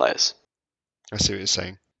skill players. I see what you're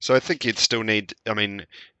saying. So I think you'd still need, I mean,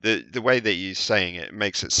 the way that you're saying it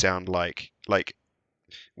makes it sound like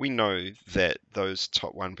we know that those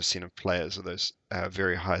top 1% of players, or those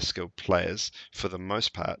very high skilled players, for the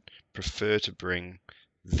most part, prefer to bring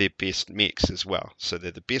their best mechs as well. So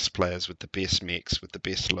they're the best players with the best mechs, with the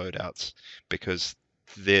best loadouts, because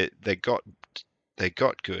they got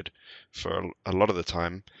good for a lot of the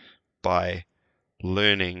time by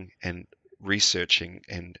learning and researching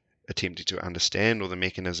and attempting to understand all the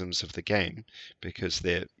mechanisms of the game, because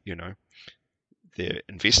they're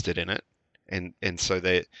invested in it, and so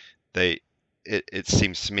it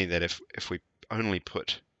seems to me that if we only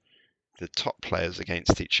put the top players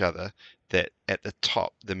against each other, that at the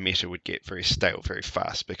top the meta would get very stale very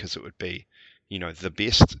fast, because it would be the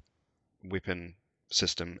best weapon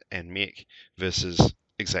system and mech versus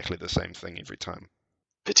exactly the same thing every time.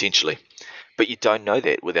 Potentially. But you don't know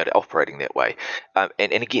that without operating that way.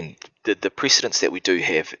 And again, the precedence that we do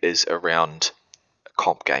have is around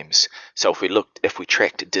comp games. So if we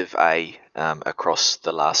tracked Div A across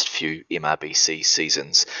the last few MRBC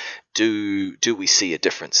seasons, do we see a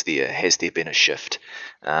difference there? Has there been a shift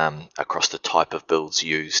across the type of builds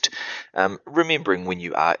used? Remembering when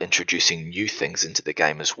you are introducing new things into the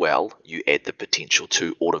game as well, you add the potential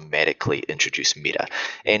to automatically introduce meta.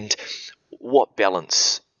 And what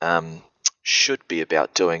balance should be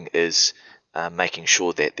about doing is making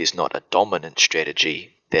sure that there's not a dominant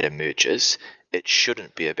strategy that emerges. It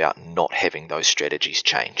shouldn't be about not having those strategies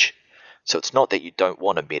change. So it's not that you don't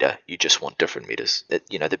want a meta, you just want different metas.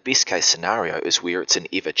 The best case scenario is where it's an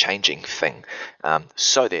ever-changing thing,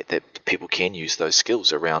 so that people can use those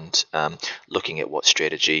skills around looking at what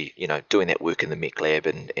strategy, doing that work in the mech lab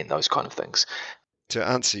and those kind of things. To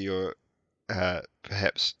answer your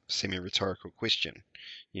perhaps semi-rhetorical question,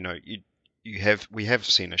 we have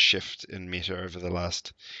seen a shift in meta over the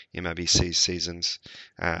last MRBC seasons,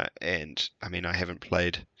 and I mean, I haven't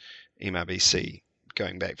played MRBC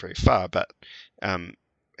going back very far, but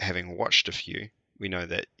having watched a few, we know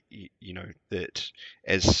that that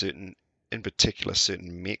as certain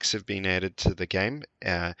mechs have been added to the game,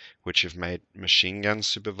 which have made machine guns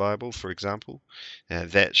super viable, for example,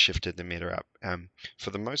 that shifted the meta up.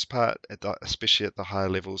 For the most part, especially at the higher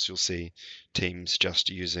levels, you'll see teams just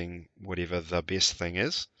using whatever the best thing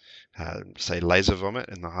is, say laser vomit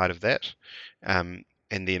in the height of that, and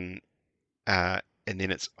then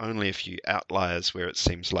it's only a few outliers where it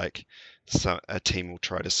seems like a team will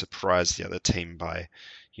try to surprise the other team by,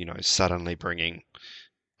 suddenly bringing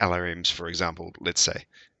LRMs, for example, let's say,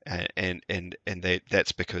 and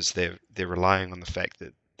that's because they're relying on the fact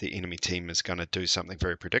that the enemy team is going to do something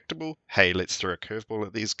very predictable. Hey, let's throw a curveball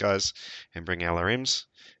at these guys and bring LRMs,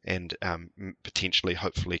 and potentially,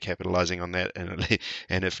 hopefully, capitalizing on that,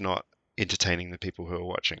 and if not, entertaining the people who are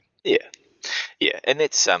watching. Yeah, and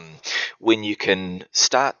that's when you can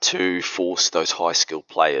start to force those high skill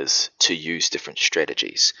players to use different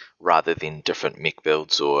strategies rather than different mech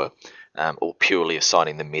builds or purely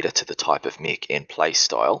assigning the meta to the type of mech and play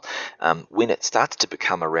style. When it starts to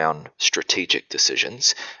become around strategic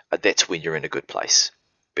decisions, that's when you're in a good place,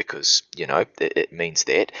 because it means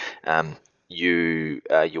that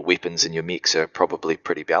your weapons and your mechs are probably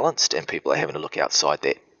pretty balanced, and people are having to look outside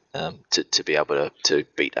that to be able to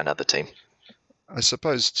beat another team. I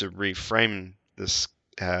suppose to reframe this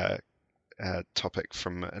topic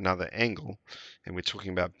from another angle, and we're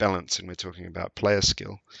talking about balance and we're talking about player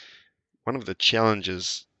skill, one of the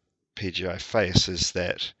challenges PGI face is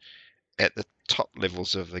that at the top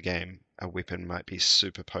levels of the game, a weapon might be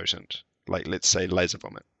super potent, like let's say Laser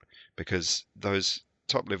Vomit, because those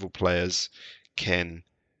top level players can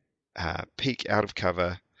peek out of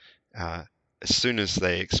cover. As soon as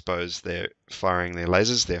they expose, they're firing their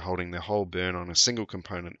lasers, they're holding their whole burn on a single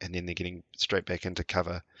component, and then they're getting straight back into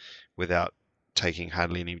cover without taking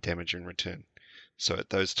hardly any damage in return. So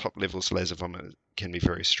at those top levels, Laser Vomit can be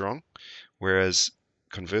very strong, whereas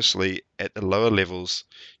conversely, at the lower levels,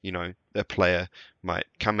 the player might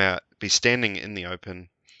come out, be standing in the open,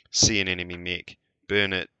 see an enemy mech,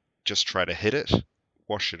 burn it, just try to hit it,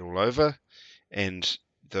 wash it all over, and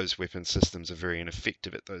those weapon systems are very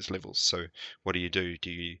ineffective at those levels. So what do? Do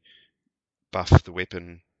you buff the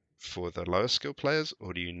weapon for the lower skill players,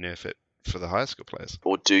 or do you nerf it for the higher skill players?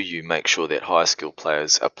 Or do you make sure that higher skill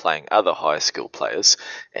players are playing other higher skill players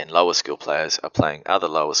and lower skill players are playing other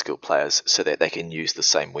lower skill players so that they can use the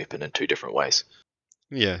same weapon in two different ways?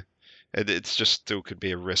 Yeah, it's just still could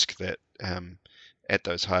be a risk that at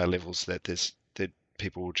those higher levels that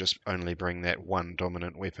people will just only bring that one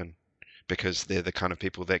dominant weapon because they're the kind of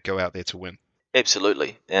people that go out there to win.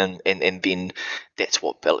 Absolutely, and then that's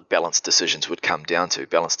what balanced decisions would come down to.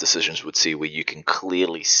 Balanced decisions would see where you can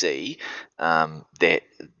clearly see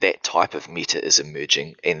that type of meta is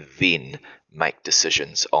emerging, and then make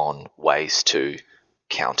decisions on ways to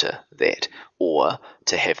counter that or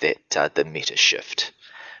to have that the meta shift.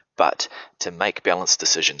 But to make balanced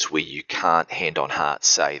decisions where you can't hand on heart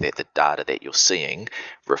say that the data that you're seeing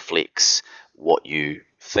reflects what you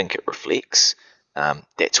think it reflects,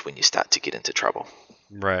 that's when you start to get into trouble.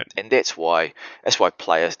 Right. And that's why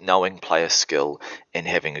knowing player skill and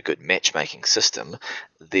having a good matchmaking system,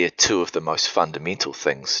 they're two of the most fundamental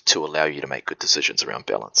things to allow you to make good decisions around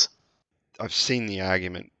balance. I've seen the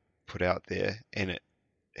argument put out there, and it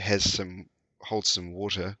holds some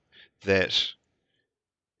water, that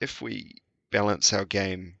if we balance our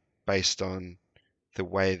game based on the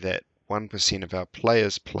way that 1% of our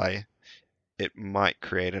players play, it might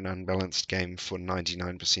create an unbalanced game for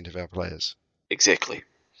 99% of our players. Exactly.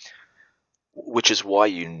 Which is why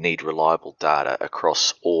you need reliable data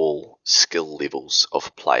across all skill levels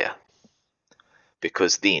of player.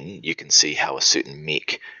 Because then you can see how a certain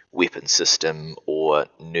mech, weapon system, or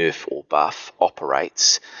nerf or buff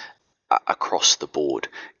operates across the board.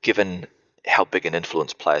 Given how big an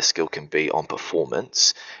influence player skill can be on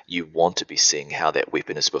performance, you want to be seeing how that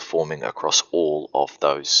weapon is performing across all of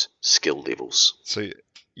those skill levels. So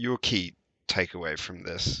your key takeaway from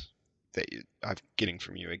this that I'm getting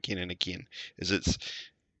from you again and again is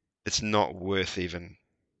it's not worth even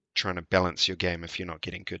trying to balance your game if you're not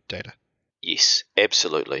getting good data. Yes,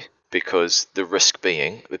 absolutely. Because the risk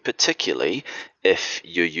being, particularly if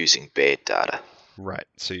you're using bad data. Right.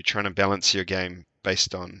 So you're trying to balance your game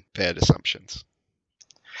based on bad assumptions.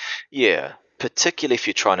 Yeah, particularly if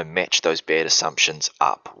you're trying to match those bad assumptions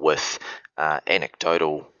up with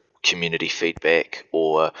anecdotal community feedback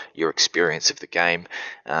or your experience of the game.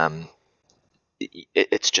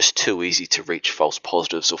 It's just too easy to reach false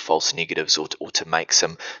positives or false negatives, or to make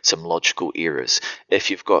some logical errors.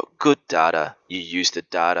 If you've got good data, you use the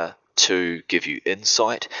data to give you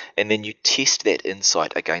insight, and then you test that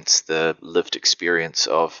insight against the lived experience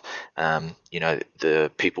of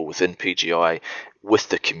the people within PGI, with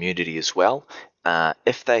the community as well.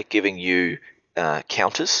 If they're giving you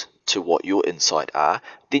counters to what your insight are,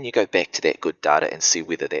 then you go back to that good data and see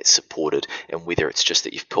whether that's supported and whether it's just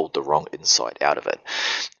that you've pulled the wrong insight out of it.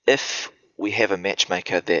 If we have a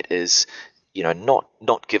matchmaker that is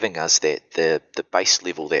not giving us the base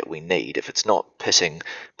level that we need, if it's not pitting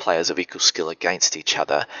players of equal skill against each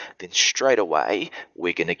other, then straight away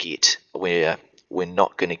we're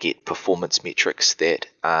not going to get performance metrics that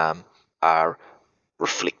are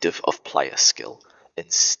reflective of player skill.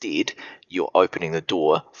 Instead, you're opening the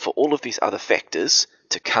door for all of these other factors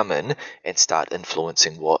to come in and start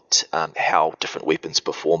influencing how different weapons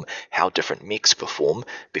perform, how different mechs perform,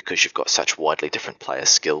 because you've got such widely different player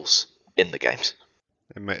skills in the games.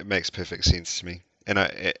 It makes perfect sense to me,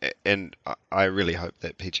 and I really hope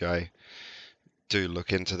that PGI do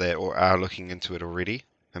look into that or are looking into it already.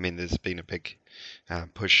 I mean, there's been a big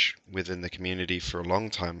push within the community for a long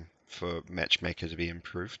time for Matchmaker to be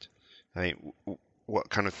improved. I mean, what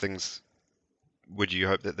kind of things would you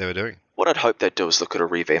hope that they were doing? What I'd hope they'd do is look at a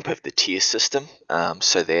revamp of the tier system,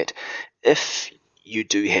 so that if you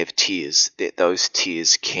do have tiers, that those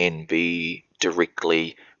tiers can be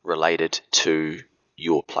directly related to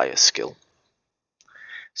your player skill.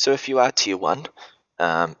 So if you are tier 1,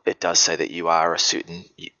 it does say that you are a certain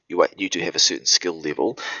you do have a certain skill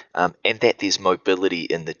level, and that there's mobility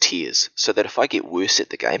in the tiers, so that if I get worse at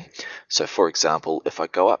the game, so for example, if I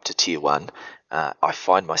go up to tier 1, I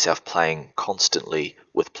find myself playing constantly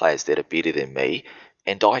with players that are better than me,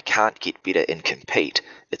 and I can't get better and compete,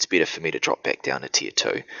 it's better for me to drop back down to tier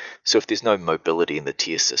 2. So if there's no mobility in the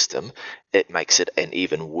tier system, it makes it an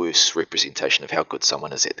even worse representation of how good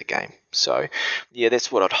someone is at the game. So yeah, that's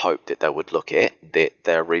what I'd hope that they would look at, that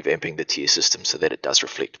they're revamping the tier system so that it does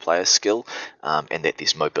reflect player skill, and that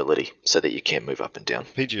there's mobility so that you can move up and down.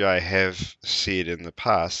 PGI have said in the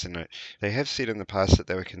past, and they have said in the past that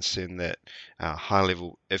they were concerned that high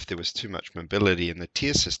level, if there was too much mobility in the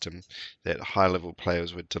tier system, that high level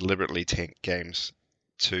players would deliberately tank games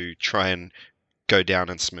to try and go down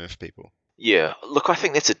and smurf people. Yeah, look, I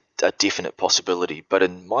think that's a definite possibility, but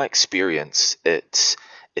in my experience, it's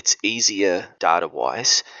easier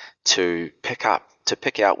data-wise to pick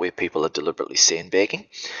out where people are deliberately sandbagging,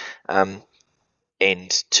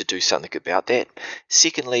 and to do something about that.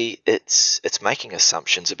 Secondly, it's making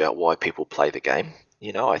assumptions about why people play the game.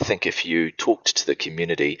 I think if you talked to the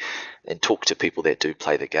community and talked to people that do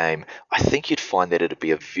play the game, I think you'd find that it'd be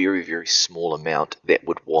a very, very small amount that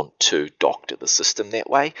would want to doctor the system that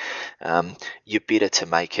way. You're better to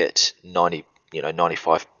make it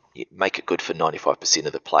 95, make it good for 95%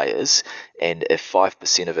 of the players, and if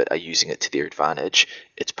 5% of it are using it to their advantage,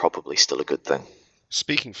 it's probably still a good thing.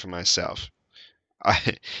 Speaking for myself,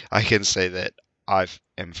 I can say that I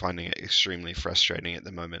am finding it extremely frustrating at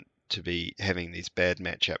the moment to be having these bad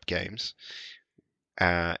matchup games,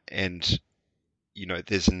 and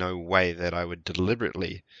there's no way that I would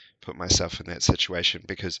deliberately put myself in that situation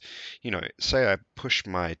because, say I push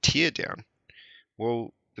my tier down,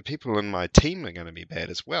 well, the people in my team are going to be bad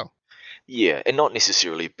as well. Yeah, and not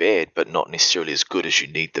necessarily bad, but not necessarily as good as you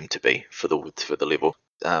need them to be for the level.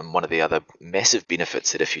 One of the other massive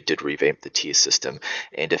benefits that if you did revamp the tier system,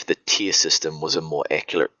 and if the tier system was a more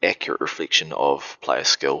accurate reflection of player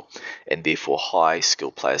skill, and therefore high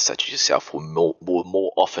skill players such as yourself were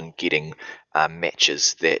more often getting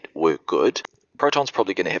matches that were good, Proton's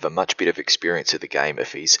probably going to have a much better experience of the game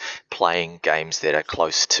if he's playing games that are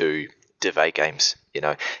close to Div A games.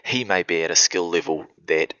 He may be at a skill level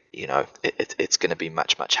that it's going to be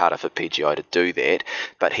much harder for PGI to do that,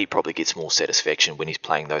 but he probably gets more satisfaction when he's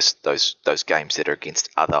playing those games that are against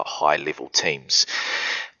other high level teams.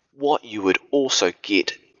 What you would also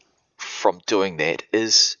get from doing that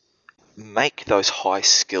is make those high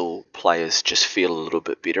skill players just feel a little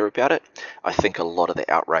bit better about it. I think a lot of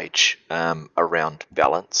the outrage around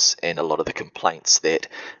balance and a lot of the complaints that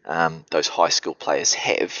those high skill players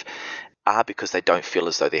have are because they don't feel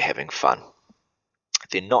as though they're having fun.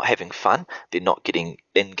 They're not having fun. They're not getting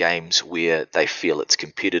in games where they feel it's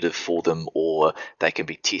competitive for them or they can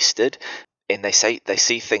be tested. And they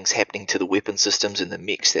see things happening to the weapon systems and the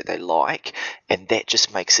mechs that they like, and that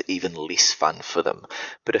just makes it even less fun for them.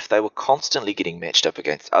 But if they were constantly getting matched up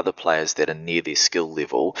against other players that are near their skill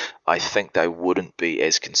level, I think they wouldn't be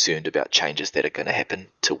as concerned about changes that are going to happen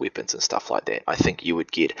to weapons and stuff like that. I think you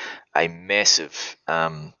would get a massive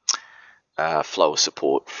flow of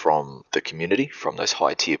support from the community, from those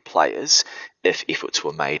high tier players, if efforts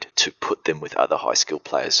were made to put them with other high skill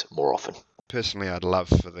players more often. Personally, I'd love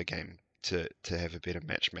for the game to have a better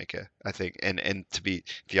matchmaker. I think, and to be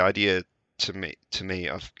the idea to me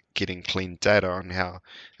of getting clean data on how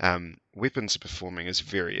weapons are performing is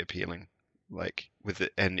very appealing. Like with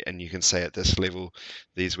it, and you can say at this level,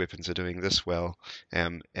 these weapons are doing this well,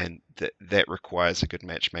 and that requires a good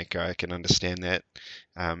matchmaker. I can understand that,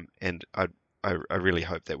 and I really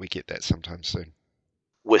hope that we get that sometime soon.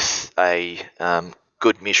 With a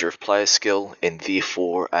good measure of player skill, and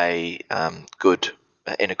therefore a good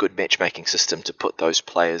matchmaking system to put those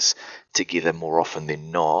players together more often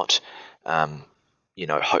than not,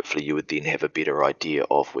 hopefully you would then have a better idea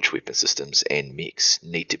of which weapon systems and mechs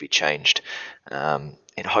need to be changed, and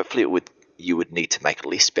hopefully you would need to make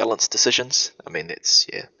less balanced decisions. I mean,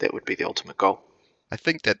 that would be the ultimate goal. I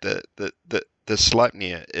think that the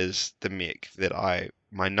Sleipnir is the mech that I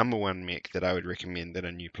my number one mech that I would recommend that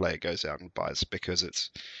a new player goes out and buys, because it's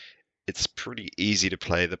pretty easy to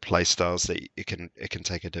play the play styles that it can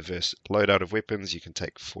take a diverse loadout of weapons. You can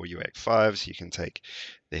take 4 UAC 5s, you can take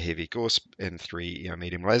the heavy Gorse and 3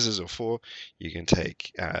 medium lasers, or 4. You can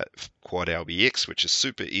take quad LBX, which is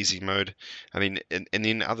super easy mode. I mean, and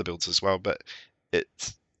then other builds as well, but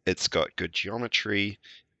it's got good geometry.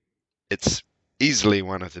 It's easily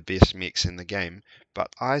one of the best mechs in the game,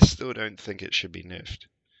 but I still don't think it should be nerfed.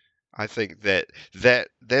 I think that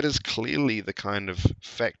is clearly the kind of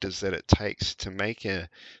factors that it takes to make a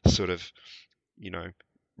sort of,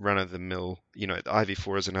 run of the mill. The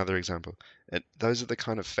IV4 is another example. Those are the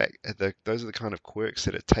kind of those are the kind of quirks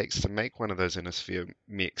that it takes to make one of those Innisphere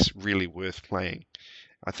mechs really worth playing.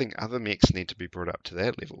 I think other mechs need to be brought up to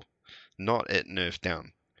that level, not it nerfed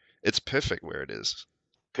down. It's perfect where it is.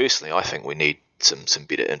 Personally, I think we need some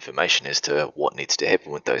better information as to what needs to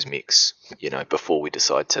happen with those mechs, before we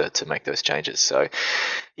decide to make those changes. So,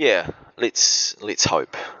 yeah, let's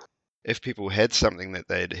hope. If people had something that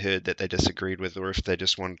they'd heard that they disagreed with, or if they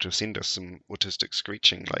just wanted to send us some autistic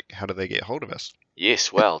screeching, how do they get hold of us?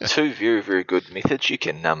 Yes, well, two very, very good methods. You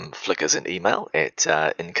can flick us an email at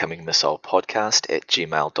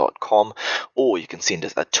incomingmissilepodcast@gmail.com, or you can send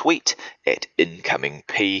us a tweet at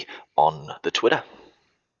incomingp on the Twitter.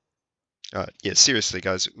 Yeah, seriously,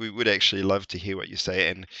 guys, we would actually love to hear what you say.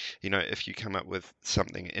 And, if you come up with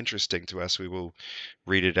something interesting to us, we will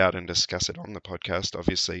read it out and discuss it on the podcast.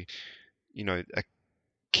 Obviously, a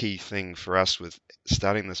key thing for us with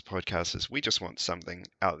starting this podcast is we just want something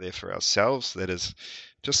out there for ourselves that is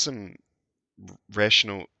just some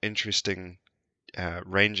rational, interesting,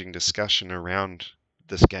 ranging discussion around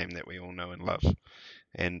this game that we all know and love.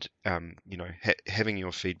 And having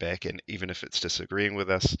your feedback, and even if it's disagreeing with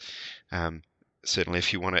us, certainly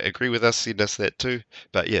if you want to agree with us, send us that too.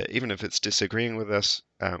 But yeah, even if it's disagreeing with us,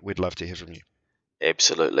 we'd love to hear from you.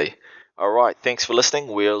 Absolutely. All right, thanks for listening.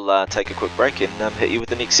 We'll take a quick break and hit you with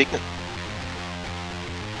the next segment.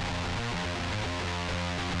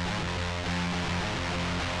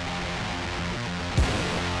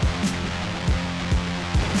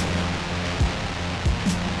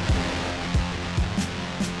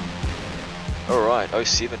 Alright,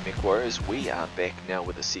 07 Mech Warriors, we are back now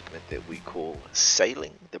with a segment that we call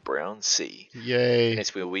Sailing the Brown Sea. Yay!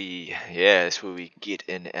 That's where we get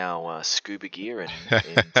in our scuba gear and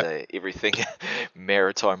everything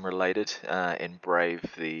maritime related and brave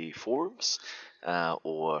the forums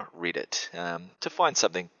or Reddit to find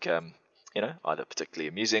something either particularly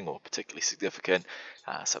amusing or particularly significant,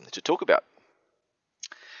 something to talk about.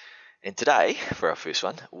 And today, for our first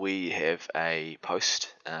one, we have a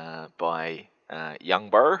post by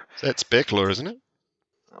Youngburrow. That's Bearclaw, isn't it?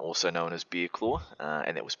 Also known as Bearclaw,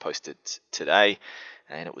 and that was posted today.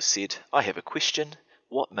 And it was said, I have a question.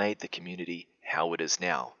 What made the community how it is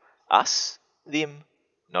now? Us? Them?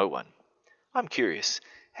 No one. I'm curious.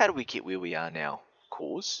 How do we get where we are now?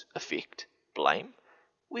 Cause? Effect? Blame?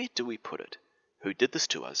 Where do we put it? Who did this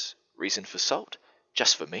to us? Reason for salt?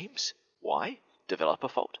 Just for memes? Why? Developer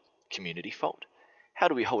fault? Community fault? How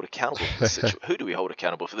do we hold accountable for the who do we hold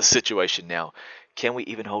accountable for the situation now? Can we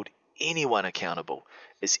even hold anyone accountable?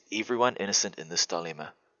 Is everyone innocent in this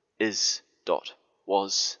dilemma? Was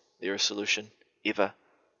there a solution? Ever?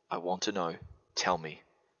 I want to know. Tell me.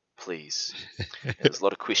 Please. There's a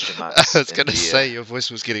lot of question marks. I was going to say, your voice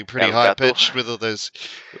was getting pretty high-pitched with all those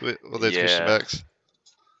question marks.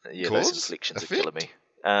 Yeah, Cause? those inflections Effect? are killing me.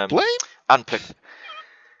 Blame?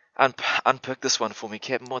 Unpick this one for me,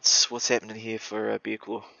 Captain. What's happening here for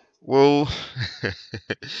Bearclaw? Well,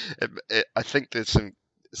 I think there's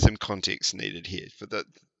some context needed here. For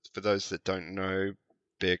those that don't know,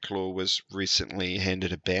 Bearclaw was recently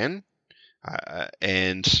handed a ban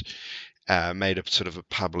and made a sort of a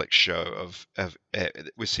public show of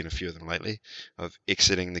we've seen a few of them lately, of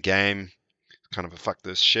exiting the game, kind of a fuck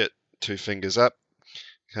this shit, 2 fingers up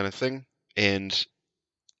kind of thing. And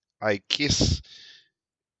I guess,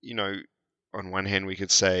 on one hand we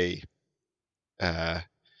could say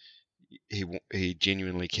he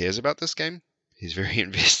genuinely cares about this game. He's very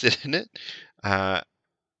invested in it.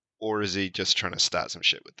 Or is he just trying to start some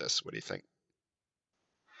shit with this? What do you think?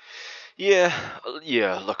 Yeah.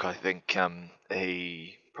 Look, I think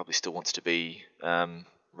he probably still wants to be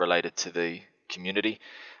related to the community.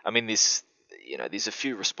 I mean, there's a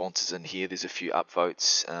few responses in here. There's a few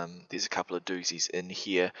upvotes. There's a couple of doozies in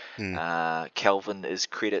here. Calvin is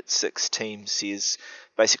credit 6 team says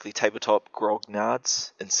basically tabletop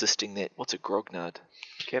grognards, insisting that what's a grognard,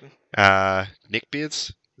 Kevin?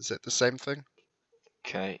 Neckbeards. Is that the same thing?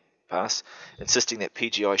 Okay. Pass, insisting that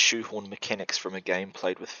PGI shoehorn mechanics from a game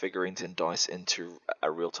played with figurines and dice into a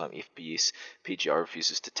real-time FPS. PGI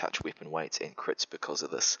refuses to touch weapon weights and crits because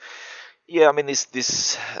of this. Yeah, I mean,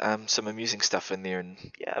 there's some amusing stuff in there, and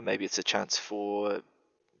yeah, maybe it's a chance for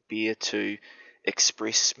Beer to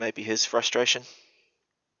express maybe his frustration.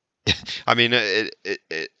 I mean,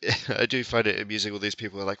 I do find it amusing. All these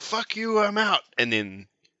people are like, "Fuck you, I'm out," and then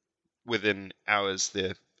within hours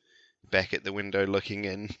they're back at the window looking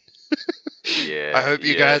in. Yeah. I hope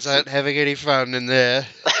you guys aren't having any fun in there.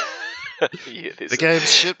 Yeah, The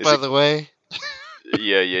game's shit, by the way.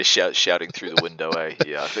 Yeah, shouting through the window, eh?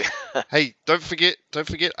 Yeah, I think. Hey, don't forget,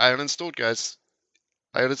 I uninstalled, guys.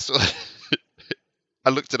 I uninstalled. I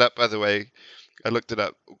looked it up, by the way. I looked it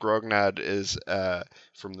up. Grognard is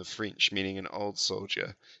from the French, meaning an old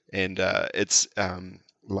soldier, and it's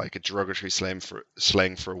like a derogatory slang for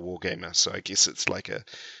a wargamer. So I guess it's like a,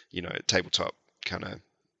 tabletop kind of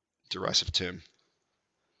derisive term.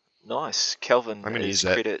 Nice, Calvin. I'm going to use is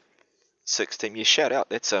that. Credit 16. Yeah, shout out.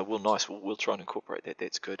 That's nice. We'll try and incorporate that.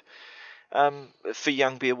 That's good. For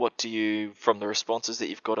Young Bear, what do you, from the responses that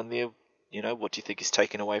you've got in there, what do you think is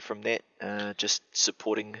taken away from that? Just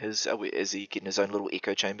supporting his, is he getting his own little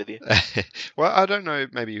echo chamber there? Well, I don't know.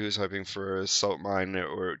 Maybe he was hoping for a salt mine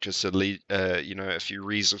or just a lead, a few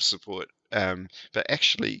rees of support. But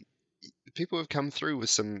actually, people have come through with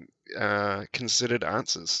some considered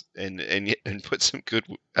answers and put some good,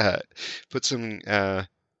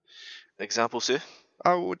 example, sir.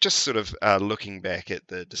 Oh, just sort of looking back at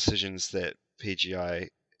the decisions that PGI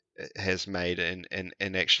has made and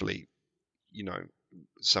actually,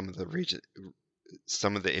 some of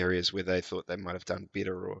the areas where they thought they might have done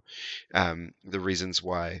better, or the reasons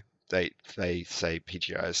why they say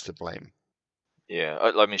PGI is to blame. Yeah,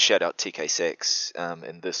 I mean, shout out TK Sachs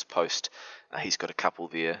in this post. He's got a couple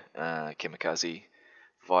there, Kamikaze,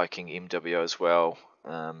 Viking, MWO as well.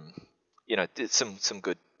 Some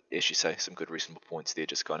good, as you say, some good reasonable points there.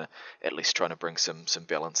 Just kind of at least trying to bring some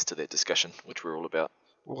balance to that discussion, which we're all about.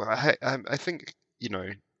 Well, I think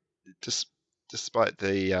despite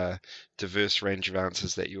the diverse range of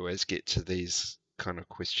answers that you always get to these kind of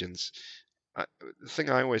questions, the thing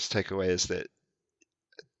I always take away is that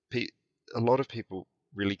a lot of people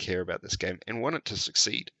really care about this game and want it to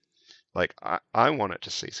succeed. Like I want it to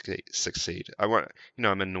succeed. I want,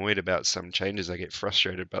 I'm annoyed about some changes. I get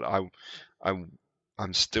frustrated, but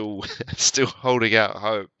I'm still still holding out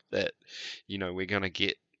hope that we're gonna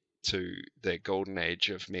get to the golden age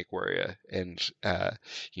of MechWarrior, and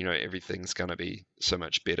everything's gonna be so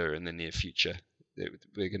much better in the near future.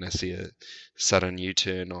 We're gonna see a sudden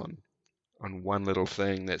U-turn on one little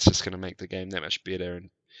thing that's just gonna make the game that much better. And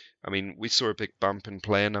I mean, we saw a big bump in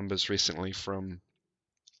player numbers recently from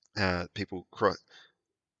people.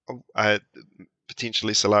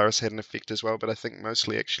 Potentially Solaris had an effect as well, but I think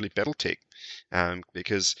mostly actually BattleTech,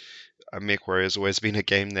 because MechWarrior has always been a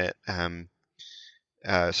game that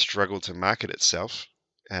struggled to market itself,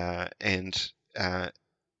 and a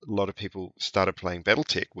lot of people started playing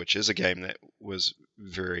BattleTech, which is a game that was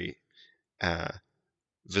very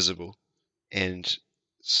visible, and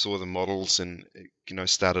saw the models and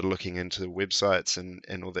started looking into websites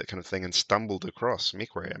and all that kind of thing, and stumbled across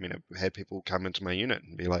MechWarrior. I mean, I had people come into my unit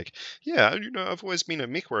and be like, yeah, I've always been a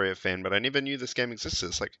MechWarrior fan, but I never knew this game existed.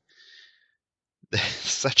 It's like,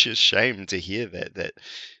 such a shame to hear that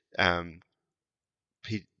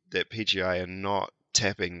PGI are not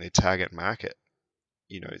tapping their target market.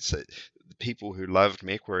 So the people who loved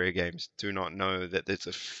MechWarrior games do not know that there's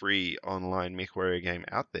a free online MechWarrior game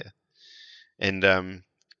out there. And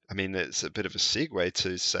I mean, it's a bit of a segue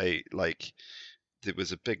to say, like, there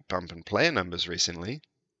was a big bump in player numbers recently,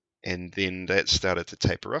 and then that started to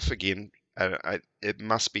taper off again. It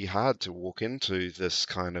must be hard to walk into this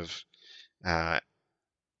kind of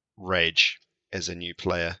rage as a new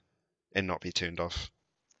player and not be turned off.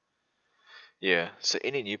 Yeah, so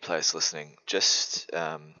any new players listening, just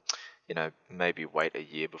maybe wait a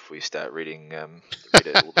year before you start reading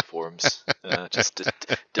Reddit or the forums. Just to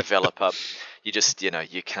develop up. You just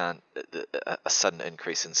you can't. A sudden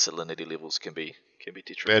increase in salinity levels can be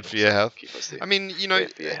detrimental. Bad for your health. I mean,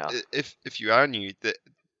 if you are new,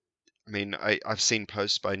 I've seen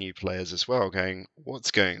posts by new players as well going,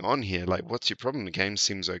 what's going on here? Like, what's your problem? The game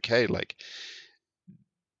seems okay. Like,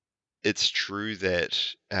 it's true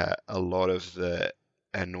that a lot of the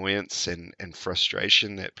annoyance and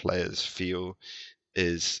frustration that players feel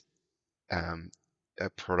is a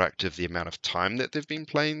product of the amount of time that they've been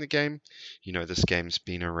playing the game. This game's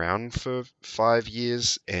been around for 5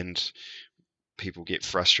 years, and people get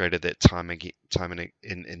frustrated that time and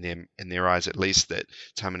in their eyes at least, that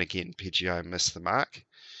time and again PGI missed the mark.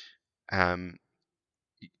 Um,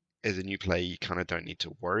 as a new player, you kind of don't need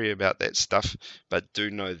to worry about that stuff, but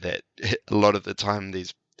do know that a lot of the time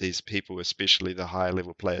these people, especially the higher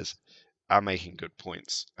level players, are making good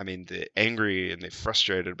points. I mean, they're angry and they're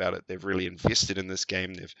frustrated about it. They've really invested in this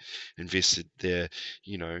game. They've invested their,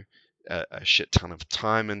 a shit ton of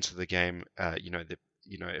time into the game.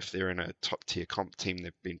 If they're in a top tier comp team,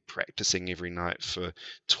 they've been practicing every night for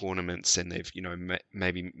tournaments, and they've,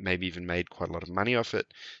 maybe even made quite a lot of money off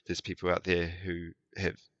it. There's people out there who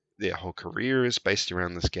have their whole career is based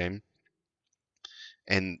around this game,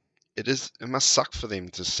 and it must suck for them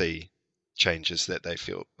to see changes that they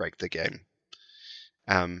feel break the game.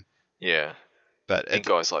 Yeah, But and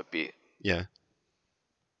guys like Beer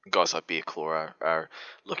Claw are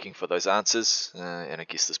looking for those answers, and I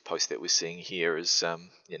guess this post that we're seeing here is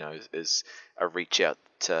is a reach out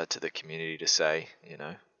to the community to say,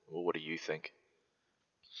 well, what do you think?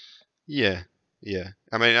 yeah.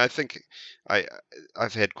 I mean, I think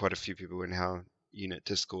I've had quite a few people in our unit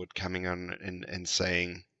Discord coming on and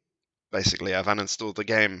saying, basically, I've uninstalled the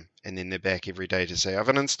game, and then they're back every day to say, I've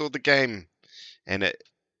uninstalled the game, and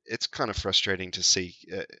it's kind of frustrating to see.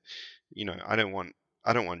 I don't want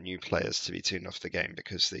new players to be turned off the game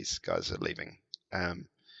because these guys are leaving, and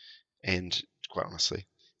quite honestly,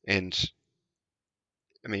 and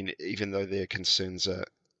I mean, even though their concerns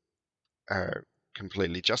are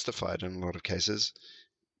completely justified in a lot of cases,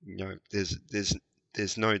 there's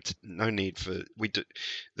no need for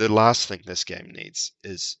the last thing this game needs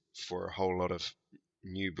is for a whole lot of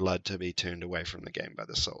new blood to be turned away from the game by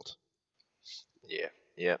the Salt.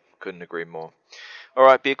 Yeah, couldn't agree more. All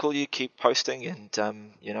right, Bearclaw, you keep posting, and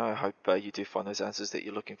I hope you do find those answers that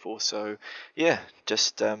you're looking for. So yeah,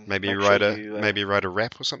 just maybe write a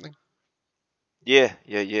rap or something. Yeah.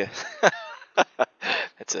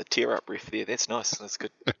 That's a tear up riff there. That's nice. That's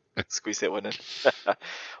good. Squeeze that one in.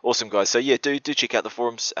 Awesome, guys. So yeah, do check out the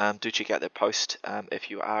forums. Do check out that post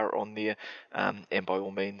if you are on there, and by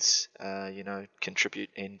all means,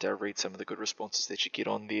 contribute and read some of the good responses that you get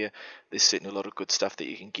on there. There's certainly a lot of good stuff that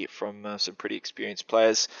you can get from some pretty experienced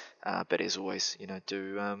players. But as always,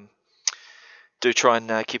 do try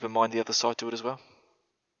and keep in mind the other side to it as well.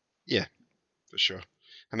 Yeah, for sure.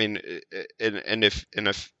 I mean, and if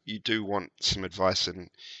you do want some advice on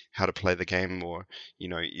how to play the game, or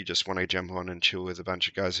you just want to jump on and chill with a bunch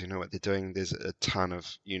of guys who know what they're doing, there's a ton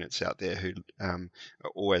of units out there who are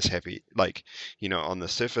always happy. Like, on the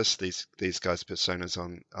surface, these guys' personas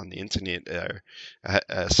on the internet are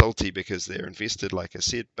salty because they're invested, like I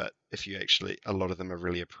said. But if you a lot of them are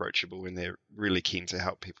really approachable and they're really keen to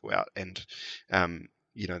help people out. And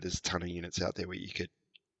there's a ton of units out there where you could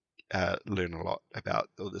learn a lot about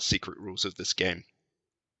all the secret rules of this game.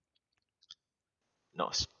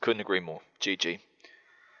 Nice. Couldn't agree more. GG.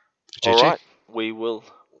 All right. We will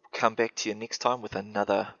come back to you next time with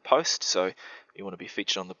another post. So if you want to be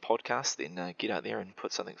featured on the podcast, then get out there and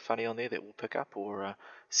put something funny on there that we'll pick up, or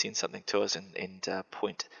send something to us and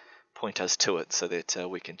point us to it so that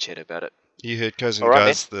we can chat about it. You heard, Cozen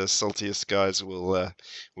guys, man. The saltiest guys will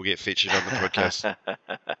get featured on the podcast.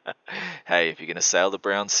 Hey, if you're going to sail the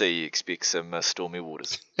Brown Sea, you expect some stormy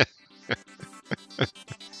waters.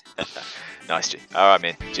 Nice, G. All right,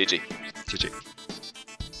 man. GG.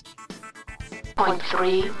 Point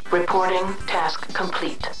 3, reporting task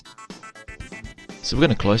complete. So we're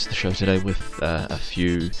going to close the show today with a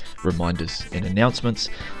few reminders and announcements.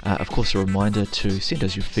 Of course, a reminder to send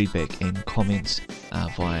us your feedback and comments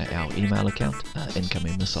via our email account,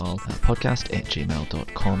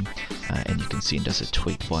 incomingmissilepodcast@gmail.com, and you can send us a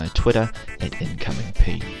tweet via Twitter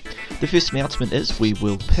 @incomingp. The first announcement is we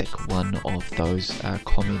will pick one of those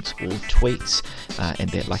comments or tweets, and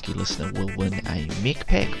that lucky listener will win a mech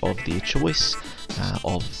pack of their choice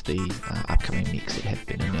of the upcoming mechs that have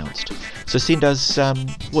been announced. So send us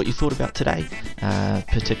what you thought about today,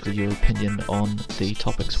 particularly your opinion on the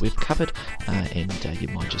topics we've covered, and you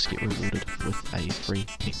might just get rewarded with a free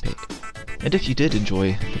mech pack. And if you did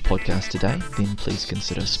enjoy the podcast today, then please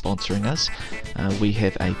consider sponsoring us. We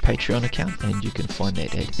have a Patreon account, and you can find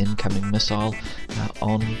that at Incoming Missile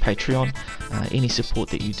on Patreon. Any support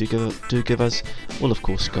that you do give us will of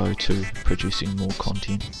course go to producing more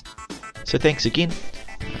content. So thanks again.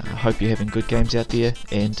 I hope you're having good games out there,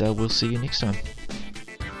 and we'll see you next time.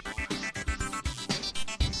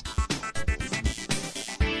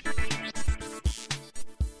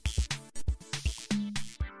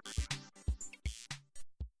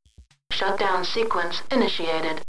 Shutdown sequence initiated.